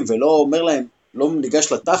סיפורים, ולא אומר להם, לא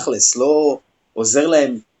ניגש לתכלס, לא עוזר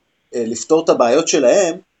להם לפתור את הבעיות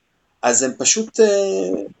שלהם, אז הם פשוט,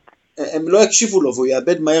 הם לא יקשיבו לו, והוא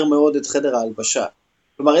יאבד מהר מאוד את חדר ההלבשה.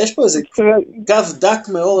 כלומר, יש פה איזה גב דק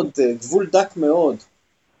מאוד, גבול דק מאוד,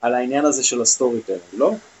 על העניין הזה של הסטורי טלינג,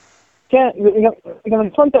 לא? כן, גם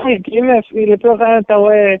נכון תמיד, כי אם לפי אוכל אתה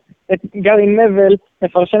רואה את גארי נבל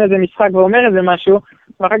מפרשן איזה משחק ואומר איזה משהו,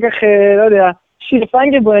 ואחר כך, לא יודע, שיר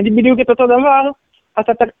פיינגנבוים נגיד בדיוק את אותו דבר,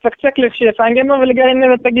 אתה תקצק לשיר פיינגנבוים ולגארי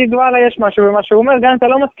נבל תגיד וואלה יש משהו ומה שהוא אומר, גם אם אתה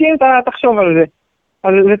לא מסכים אתה תחשוב על זה.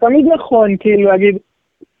 אז זה תמיד נכון, כאילו להגיד,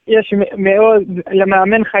 יש מאוד,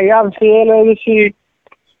 למאמן חייב שיהיה לו איזושהי,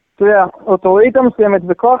 אתה יודע, אוטוריטה מסוימת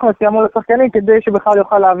וכוח מסוים מול השחקנים, כדי שבכלל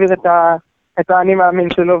יוכל להעביר את האני מאמין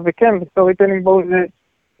שלו, וכן, וסטורי טלינג בו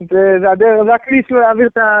זה הדרך, זה הכלי שלו להעביר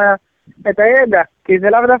את הידע, כי זה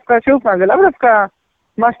לאו דווקא, שוב פעם, זה לאו דווקא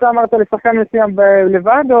מה שאתה אמרת לשחקן מסוים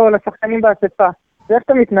לבד, או לשחקנים באספה. זה איך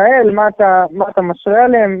אתה מתנהל, מה אתה משרה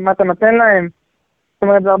עליהם, מה אתה נותן להם, זאת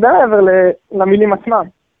אומרת, זה הרבה מעבר למילים עצמם.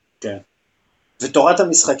 כן. ותורת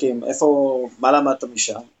המשחקים, מה למדת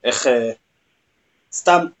משם? איך,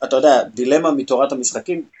 סתם, אתה יודע, דילמה מתורת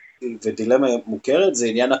המשחקים, ודילמה מוכרת, זה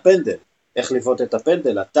עניין הפנדל. איך לבעוט את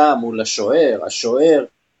הפנדל, אתה מול השוער, השוער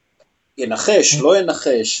ינחש, לא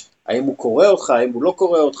ינחש, האם הוא קורא אותך, האם הוא לא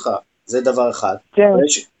קורא אותך, זה דבר אחד. כן.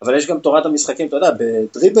 אבל יש גם תורת המשחקים, אתה יודע,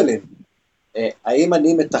 בדריבלים, האם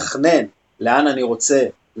אני מתכנן לאן אני רוצה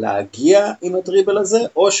להגיע עם הדריבל הזה,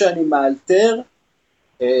 או שאני מאלתר,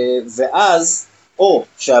 ואז, או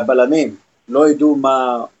שהבלמים לא ידעו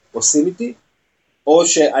מה עושים איתי, או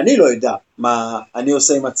שאני לא יודע מה אני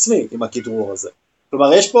עושה עם עצמי, עם הכדרור הזה.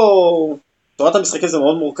 כלומר, יש פה, תורת המשחקים זה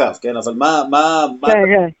מאוד מורכב, כן? אבל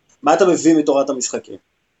מה אתה מביא מתורת המשחקים?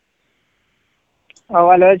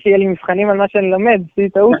 אבל לא יודע שיהיה לי מבחנים על מה שאני למד, זה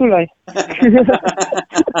טעות אולי.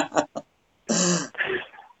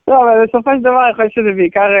 לא, אבל בסופו של דבר, אני חושב שזה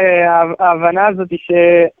בעיקר ההבנה הזאת,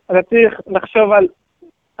 שאתה צריך לחשוב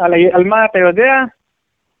על מה אתה יודע,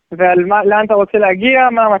 לאן אתה רוצה להגיע,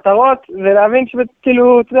 מה המטרות, ולהבין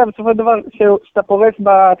שכאילו, אתה יודע, בסופו של דבר, שאתה פורס,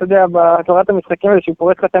 אתה יודע, בתורת המשחקים האלה, שהוא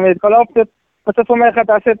פורס לך תמיד את כל האופציות, בסוף אומר לך,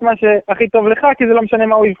 תעשה את מה שהכי טוב לך, כי זה לא משנה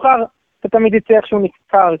מה הוא יבחר, אתה תמיד יצא איך שהוא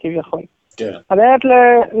נזכר, כביכול. כן. אז באמת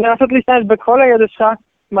לנסות להשתמש בכל הידע שלך,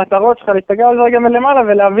 מטרות שלך, להסתכל על זה רגע מלמעלה,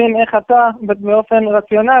 ולהבין איך אתה, באופן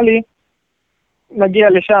רציונלי, מגיע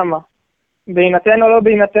לשם. בהינתן או לא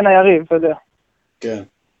בהינתן היריב, אתה יודע. כן.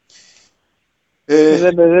 זה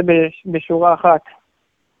בשורה אחת.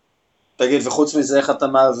 תגיד, וחוץ מזה, איך אתה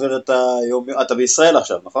מעביר את היום? אתה בישראל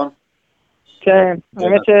עכשיו, נכון? כן,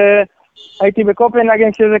 האמת שהייתי בקופנהגן,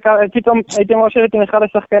 פתאום הייתי מרושבת עם אחד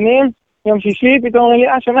השחקנים, יום שישי, פתאום אומרים לי,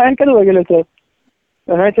 שנה אין כדורגל יותר.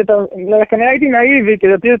 באמת כנראה הייתי נאיבי, כי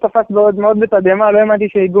דעתי זה תפס מאוד בתדהמה, לא האמנתי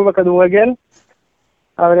שיגעו בכדורגל.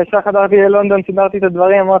 אבל ישר חזרתי ללונדון, סידרתי את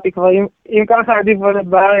הדברים, אמרתי כבר, אם ככה עדיף להיות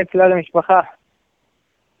בארץ ליד המשפחה.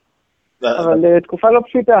 אבל תקופה לא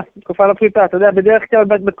פשוטה, אתה יודע, בדרך כלל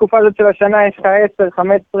בתקופה הזאת של השנה יש לך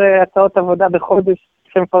 10-15 הצעות עבודה בחודש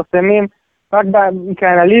שמפרסמים, רק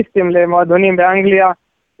כאנליסטים למועדונים באנגליה,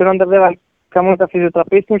 שלא נדבר על כמות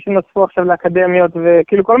הפיזיותרפיסטים שנוספו עכשיו לאקדמיות,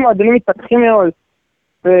 וכאילו כל מועדונים מתפתחים מאוד,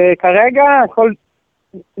 וכרגע הכל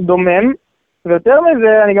דומם, ויותר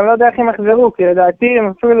מזה אני גם לא יודע איך הם יחזרו, כי לדעתי הם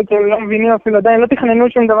אפילו לא מבינים, אפילו עדיין לא תכננו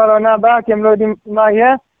שום דבר לעונה הבאה, כי הם לא יודעים מה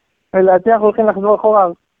יהיה, ולדעתי אנחנו הולכים לחזור אחורה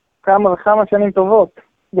כמה שנים טובות,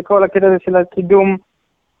 בכל הקטע הזה של הקידום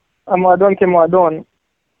המועדון כמועדון.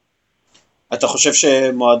 אתה חושב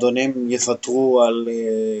שמועדונים יוותרו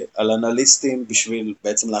על אנליסטים בשביל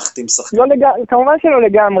בעצם להחתים שחקנים? כמובן שלא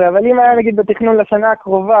לגמרי, אבל אם היה נגיד בתכנון לשנה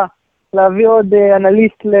הקרובה, להביא עוד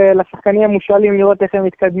אנליסט לשחקנים המושאלים, לראות איך הם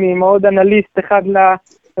מתקדמים, עוד אנליסט אחד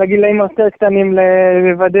לגילאים יותר קטנים,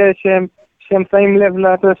 לוודא שהם שמים לב,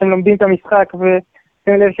 שהם לומדים את המשחק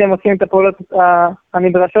ושמים לב שהם עושים את הפעולות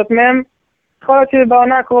הנדרשות מהם. יכול להיות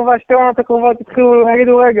שבעונה הקרובה, שתי עונות הקרובות יתחילו,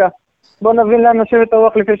 יגידו רגע, בואו נבין לאן נשב את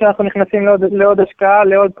הרוח לפני שאנחנו נכנסים לעוד השקעה,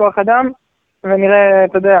 לעוד כוח אדם, ונראה,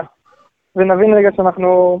 אתה יודע, ונבין רגע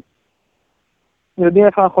שאנחנו יודעים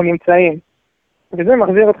איפה אנחנו נמצאים. וזה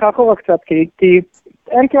מחזיר אותך אחורה קצת, כי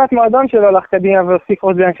אין כמעט מועדון שלא הלך קדימה והוסיף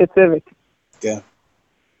עוד לאנשי צוות. כן.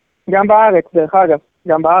 גם בארץ, דרך אגב,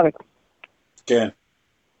 גם בארץ. כן.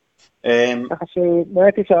 ככה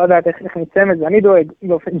שבאמת אי אפשר לדעת איך נצא מזה, אני דואג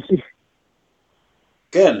באופן אישי.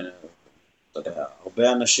 כן, אתה יודע,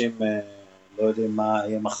 הרבה אנשים לא יודעים מה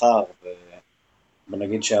יהיה מחר,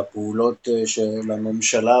 ונגיד שהפעולות של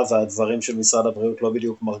הממשלה והדברים של משרד הבריאות לא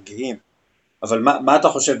בדיוק מרגיעים. אבל מה אתה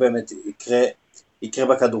חושב באמת יקרה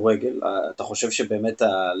בכדורגל? אתה חושב שבאמת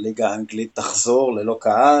הליגה האנגלית תחזור ללא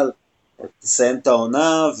קהל, תסיים את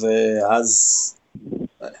העונה, ואז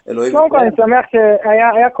אלוהים... קודם כל, אני שמח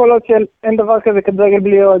שהיה קולות של אין דבר כזה כדורגל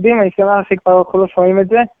בלי אוהדים, אני שמח שכבר אנחנו לא שומעים את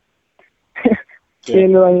זה.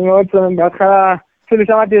 כאילו, אני מאוד שמח, בהתחלה, אפילו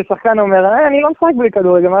שמעתי שחקן אומר, אני לא משחק בלי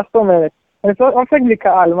כדורגל, מה זאת אומרת? אני לא משחק בלי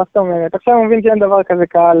קהל, מה זאת אומרת? עכשיו אני מבין שאין דבר כזה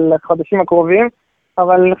קהל לחודשים הקרובים,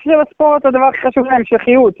 אבל אני חושב שבספורט הדבר הכי חשוב זה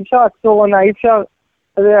המשכיות, אי אפשר לעצור עונה, אי אפשר,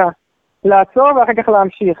 אתה יודע, לעצור ואחר כך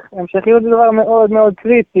להמשיך. המשכיות זה דבר מאוד מאוד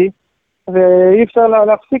קריטי, ואי אפשר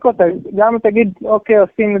להפסיק אותה. גם תגיד, אוקיי,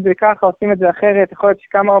 עושים את זה ככה, עושים את זה אחרת, יכול להיות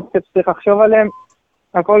שכמה אופציות שצריך לחשוב עליהם,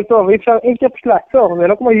 הכל טוב, אי אפשר פשוט לעצור, זה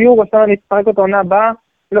לא כמו יורו, עכשיו אני אתפרק אותו עונה הבאה,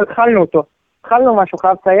 לא התחלנו אותו. התחלנו משהו,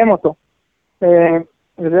 חייב לסיים אותו.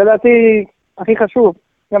 וזה לדעתי הכי חשוב.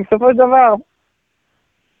 גם בסופו של דבר,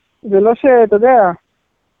 זה לא שאתה יודע,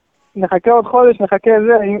 נחכה עוד חודש, נחכה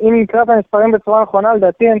זה, אם נקרא את המספרים בצורה נכונה,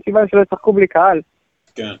 לדעתי אין סיבה שלא ישחקו בלי קהל.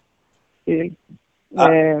 כן.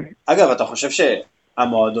 אגב, אתה חושב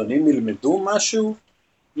שהמועדונים ילמדו משהו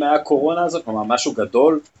מהקורונה הזאת, כלומר משהו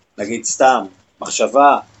גדול, נגיד סתם,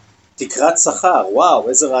 מחשבה, תקרת שכר, וואו,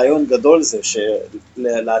 איזה רעיון גדול זה,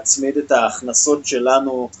 להצמיד את ההכנסות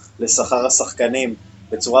שלנו לשכר השחקנים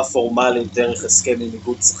בצורה פורמלית דרך הסכם עם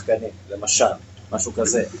איגוד שחקנים, למשל, משהו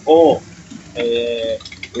כזה, או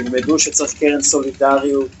ילמדו שצריך קרן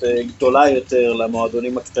סולידריות גדולה יותר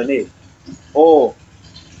למועדונים הקטנים, או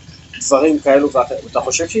דברים כאלו ואחרים. אתה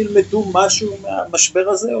חושב שילמדו משהו מהמשבר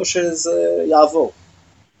הזה, או שזה יעבור?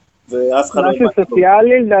 ואף אחד משהו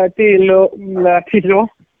סוציאלי, לדעתי לא.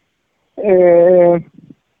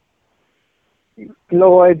 לא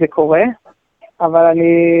רואה את זה קורה, אבל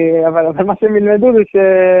מה שהם ילמדו זה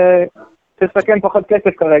שתסכן פחות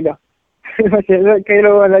כסף כרגע.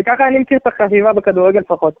 כאילו, ככה אני מכיר את החשיבה בכדורגל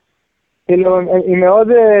לפחות. כאילו, היא מאוד,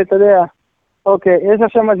 אתה יודע, אוקיי, יש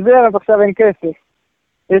עכשיו משבר, אז עכשיו אין כסף.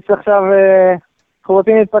 יש עכשיו, אנחנו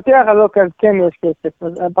רוצים להתפתח, אז אוקיי, אז כן יש כסף.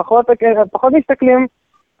 אז פחות מסתכלים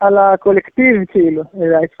על הקולקטיב, כאילו,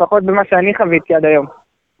 לפחות במה שאני חוויתי עד היום.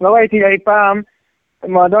 לא ראיתי אי פעם,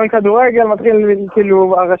 מועדון כדורגל מתחיל,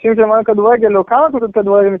 כאילו, הראשים של מועדון כדורגל, או כמה קבוצות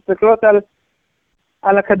כדורגל מסתכלות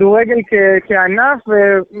על הכדורגל כענף,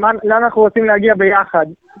 ולאן אנחנו רוצים להגיע ביחד.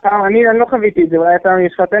 אני לא חוויתי את זה, אולי אתה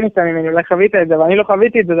משפטן איתה ממני, אולי חווית את זה, אבל אני לא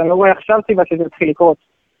חוויתי את זה, אני לא רואה עכשיו סיבה שזה התחיל לקרות.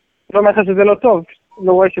 לא אומר לך שזה לא טוב,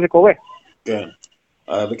 לא רואה שזה קורה. כן.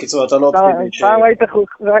 בקיצור, אתה לא אופטימי ש...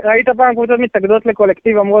 ראית פעם קבוצות מתאגדות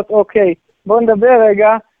לקולקטיב, אומרות, אוקיי, בוא נדבר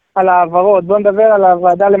רגע על העברות, בוא נדבר על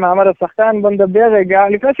הוועדה למעמד השחקן, בוא נדבר רגע,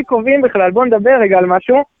 לפני שקובעים בכלל, בוא נדבר רגע על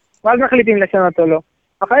משהו, ואז מחליטים לשנות או לא.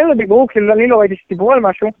 החיים לא דיברו, כאילו אני לא ראיתי שדיברו על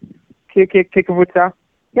משהו, כקבוצה.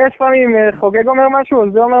 יש פעמים חוגג אומר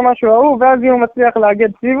משהו, זה אומר משהו ההוא, ואז אם הוא מצליח להגד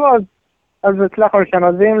סביבו, אז אז הצלחנו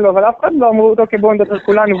לשנות, ואם לא, אבל אף אחד לא אמרו אותו, בואו נדבר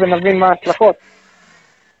כולנו ונבין מה ההשלכות.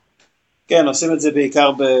 כן, עושים את זה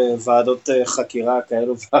בעיקר בוועדות חקירה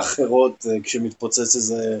כאלו ואחרות, כשמתפוצץ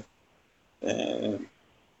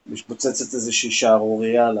איזושהי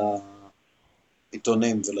שערוריה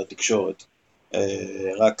לעיתונים ולתקשורת.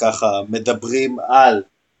 רק ככה מדברים על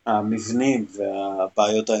המבנים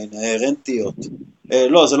והבעיות האינהרנטיות.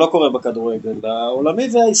 לא, זה לא קורה בכדורגל העולמי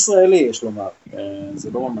והישראלי, יש לומר. זה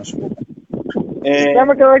לא ממש קורה. גם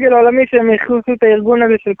בכדורגל העולמי שהם הכניסו את הארגון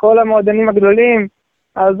הזה של כל המועדונים הגדולים,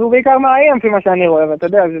 אז הוא בעיקר מאיים לפי מה שאני רואה, ואתה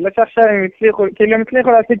יודע, זה לא שעכשיו הם הצליחו, כאילו הם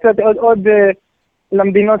הצליחו להשיג קצת עוד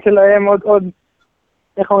למדינות שלהם, עוד,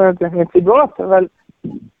 איך אומרים את זה, נציגות, אבל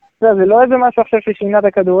זה לא איזה משהו עכשיו ששינה את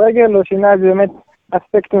הכדורגל, או שינה איזה באמת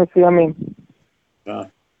אספקטים מסוימים.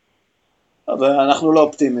 אבל אנחנו לא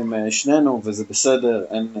אופטימיים שנינו, וזה בסדר,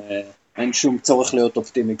 אין שום צורך להיות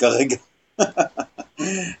אופטימי כרגע.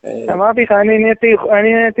 אמרתי לך,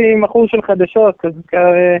 אני נהייתי מכור של חדשות.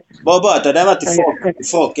 בוא, אתה יודע מה,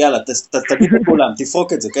 תפרוק, יאללה, תגיד לכולם,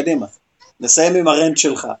 תפרוק את זה, קדימה. נסיים עם הרנט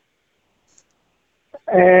שלך.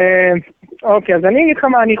 אוקיי, אז אני אגיד לך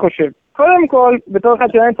מה אני חושב. קודם כל, בתור אחד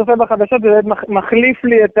שאני צופה בחדשות, זה מחליף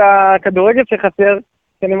לי את הכדורגל שחסר,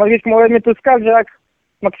 שאני מרגיש כמו אוהד מתוסכל שרק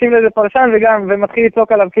מקשיב לזה פרשן ומתחיל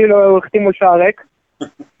לצעוק עליו כאילו הוא החתים שער ריק.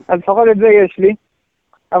 אז לפחות את זה יש לי.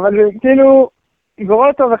 אבל כאילו,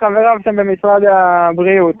 גרוטו וחבריו שם במשרד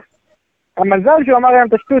הבריאות. המזל שהוא אמר להם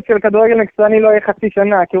את השטות של כדורגל מקצועני לא יהיה חצי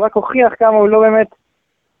שנה, כי הוא רק הוכיח כמה הוא לא באמת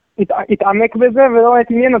התעמק בזה ולא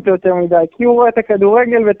באמת עניין אותו יותר מדי. כי הוא רואה את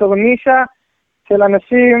הכדורגל בתור נישה של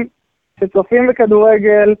אנשים שצופים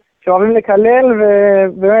בכדורגל, שאוהבים לקלל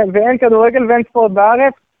ואין כדורגל ואין ספורט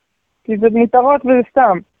בארץ, כי זה מותרות וזה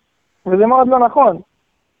סתם. וזה מאוד לא נכון.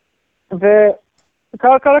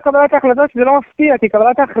 כל קבלת ההחלטות שזה לא מפתיע, כי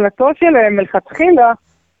קבלת ההחלטות שלהם מלכתחילה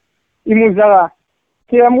היא מוזרה.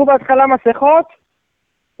 כי אמרו בהתחלה מסכות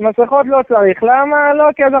לא צריך. למה? לא,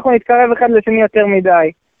 כי אז אנחנו נתקרב אחד לשני יותר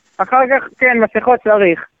מדי. אחר כך, כן, מסכות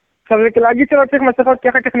צריך. עכשיו, להגיד שלא צריך מסכות כי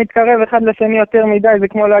אחר כך נתקרב אחד לשני יותר מדי, זה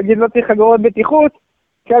כמו להגיד לא צריך חגורות בטיחות,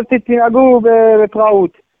 כי אז תתנהגו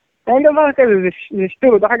בפראות. אין דבר כזה, זה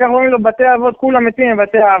שטות. אחר כך אומרים לו, בתי האבות, כולם מתים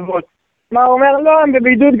בבתי האבות. מה הוא אומר? לא, הם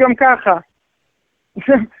בבידוד גם ככה.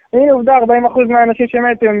 הנה עובדה, 40% מהאנשים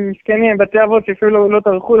שמתו הם מסכנים, בתי אבות שאפילו לא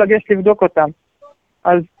טרחו לגשת לבדוק אותם.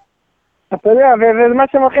 אז אתה יודע, ומה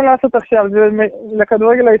שהם הולכים לעשות עכשיו, זה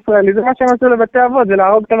לכדורגל הישראלי, זה מה שהם עשו לבתי אבות, זה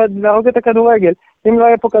להרוג את הכדורגל. אם לא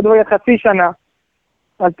יהיה פה כדורגל חצי שנה,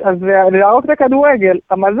 אז להרוג את הכדורגל.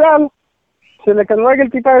 המזל שלכדורגל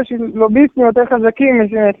טיפה יש לוביסטים יותר חזקים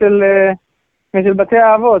משל בתי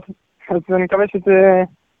האבות. אז אני מקווה שזה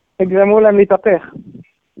יגרמו להם להתהפך.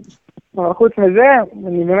 אבל חוץ מזה,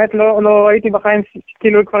 אני באמת לא ראיתי בחיים,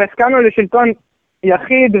 כאילו כבר הסכמנו לשלטון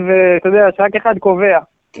יחיד, ואתה יודע, שרק אחד קובע.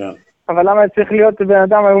 כן. אבל למה צריך להיות בן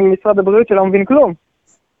אדם היום במשרד הבריאות שלא מבין כלום?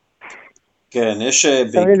 כן, יש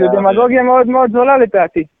בעיקר... זה דמגוגיה מאוד מאוד זולה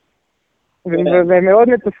לדעתי. ומאוד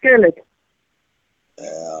מתוסכלת.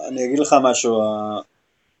 אני אגיד לך משהו,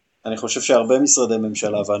 אני חושב שהרבה משרדי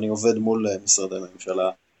ממשלה, ואני עובד מול משרדי ממשלה,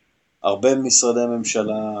 הרבה משרדי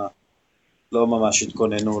ממשלה לא ממש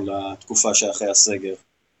התכוננו לתקופה שאחרי הסגר,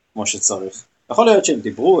 כמו שצריך. יכול להיות שהם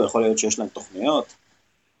דיברו, יכול להיות שיש להם תוכניות,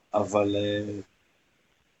 אבל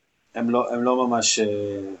הם לא ממש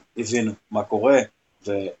הבינו מה קורה,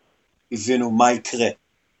 והבינו מה יקרה.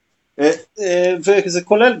 וזה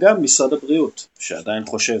כולל גם משרד הבריאות, שעדיין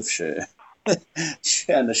חושב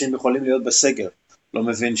שאנשים יכולים להיות בסגר, לא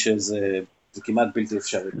מבין שזה כמעט בלתי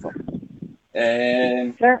אפשרי כבר.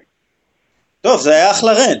 טוב, זה היה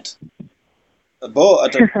אחלה רנט.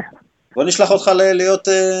 בוא נשלח אותך להיות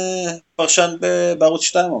פרשן בערוץ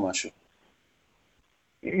 2 או משהו.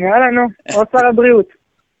 יאללה, נו, עוד שר הבריאות.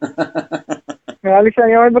 נראה לי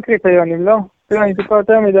שאני עומד בקריטריונים, לא? אני טיפה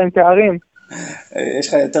יותר מדי עם תארים. יש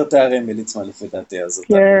לך יותר תארים מליצמן לפי דעתי, אז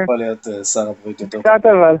אתה יכול להיות שר הבריאות יותר. קצת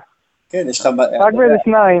אבל. כן, יש לך... רק באיזה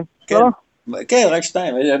 2, לא? כן, רק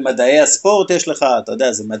 2. מדעי הספורט יש לך, אתה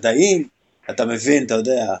יודע, זה מדעים, אתה מבין, אתה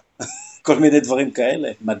יודע, כל מיני דברים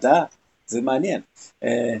כאלה, מדע, זה מעניין.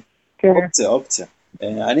 אופציה.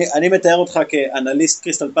 אני מתאר אותך כאנליסט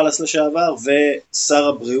קריסטל פלאס לשעבר, ושר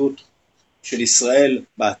הבריאות של ישראל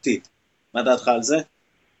בעתיד. מה דעתך על זה?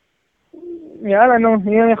 יאללה, נו,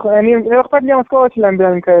 אני לא אכפת לי המשכורת שלהם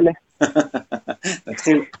בימים כאלה.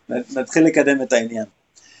 נתחיל לקדם את העניין.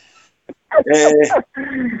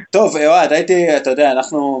 טוב, אוהד, אתה יודע,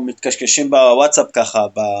 אנחנו מתקשקשים בוואטסאפ ככה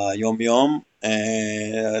ביום יום.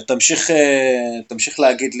 תמשיך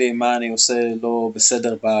להגיד לי מה אני עושה לא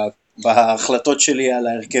בסדר בהחלטות שלי על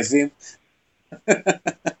ההרכבים,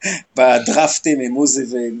 בדרפטים עם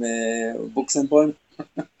עוזי ועם בוקסנבוים.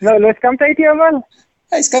 לא הסכמת איתי אבל?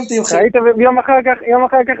 הסכמתי עם ראית, יום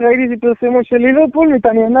אחר כך ראיתי שפרסמו של ליברפול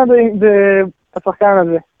מתעניינה בשחקן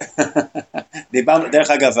הזה. דיברנו,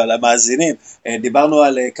 דרך אגב, על המאזינים, דיברנו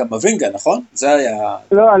על קמבינגה, נכון? זה היה...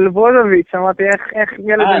 לא, על ברוזוביץ', שמעתי איך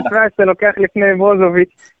ילד בן 17 לוקח לפני ברוזוביץ',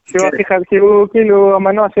 שהוא הכי חד, כאילו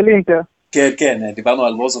המנוע של אינטר. כן, כן, דיברנו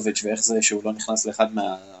על ברוזוביץ' ואיך זה שהוא לא נכנס לאחד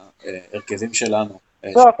מהרכבים שלנו.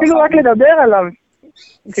 לא, אפילו רק לדבר עליו,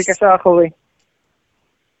 כקשר אחורי.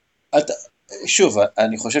 שוב,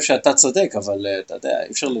 אני חושב שאתה צודק, אבל אתה יודע,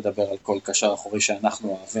 אי אפשר לדבר על כל קשר אחורי שאנחנו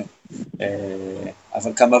אוהבים.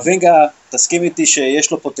 אבל קמבינגה, תסכים איתי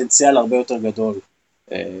שיש לו פוטנציאל הרבה יותר גדול.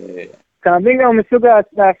 קמבינגה הוא מסוג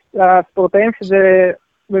הספורטאים שזה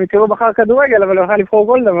במקרה הוא בחר כדורגל, אבל הוא יכול לבחור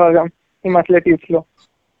כל דבר גם עם האתלטיות שלו.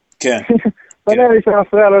 כן. לא נראה לי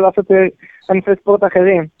שמפריע לו לעשות ענפי ספורט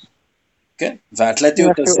אחרים. כן,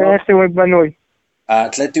 והאתלטיות הזאת... איך שהוא בנוי.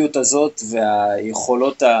 האתלטיות הזאת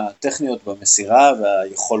והיכולות הטכניות במסירה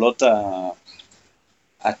והיכולות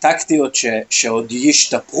הטקטיות שעוד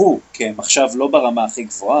ישתפרו, כי הם עכשיו לא ברמה הכי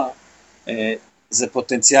גבוהה, זה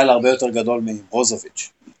פוטנציאל הרבה יותר גדול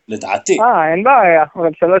מברוזוביץ', לדעתי. אין בעיה, אבל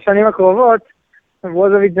 3 שנים הקרובות,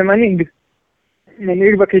 ברוזוביץ' זה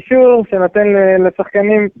מנהיג בקישור, שנותן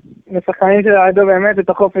לשחקנים של העדו באמת את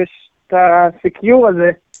החופש, את הסיקיור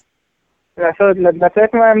הזה,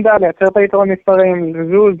 לצאת מהעמדה, לייצר את היתרון מספרים,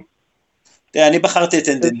 לזוז. תראה, אני בחרתי את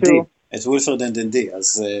NDD, את וילפרד NDD,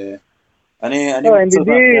 אז אני... לא,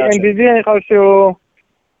 NDD אני חושב שהוא...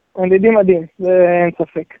 NDD מדהים, זה אין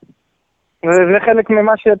ספק. וזה חלק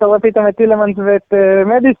ממה שאתה רואה פתאום את טילמנס ואת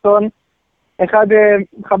מדיסון, אחד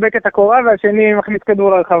מחבק את הקורה והשני מכניס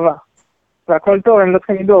כדור לרחבה. והכל טוב, הם לא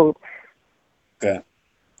צריכים לדאוג. כן.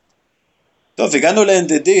 טוב, הגענו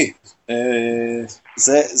ל-NDD.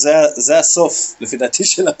 זה הסוף, לפי דעתי,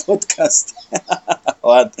 של הפודקאסט.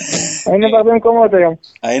 אוהד. היינו בהרבה מקומות היום.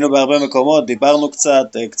 היינו בהרבה מקומות, דיברנו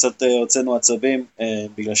קצת הוצאנו עצבים,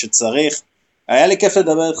 בגלל שצריך. היה לי כיף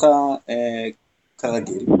לדבר איתך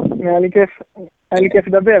כרגיל. היה לי כיף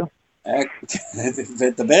לדבר.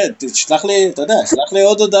 ודבר, תשלח לי, אתה יודע, שלח לי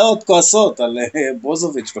עוד הודעות כועסות על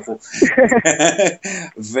ברוזוביץ' וכו'.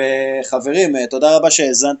 וחברים, תודה רבה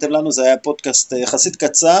שהאזנתם לנו, זה היה פודקאסט יחסית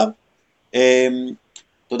קצר.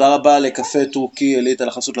 תודה רבה לקפה טורקי אלית על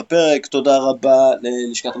החסות לפרק, תודה רבה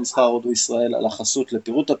ללשכת המסחר הודו ישראל על החסות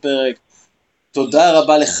לפירוט הפרק, תודה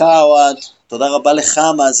רבה לך אוהד, תודה רבה לך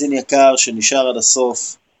מאזין יקר שנשאר עד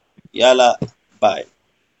הסוף, יאללה, ביי.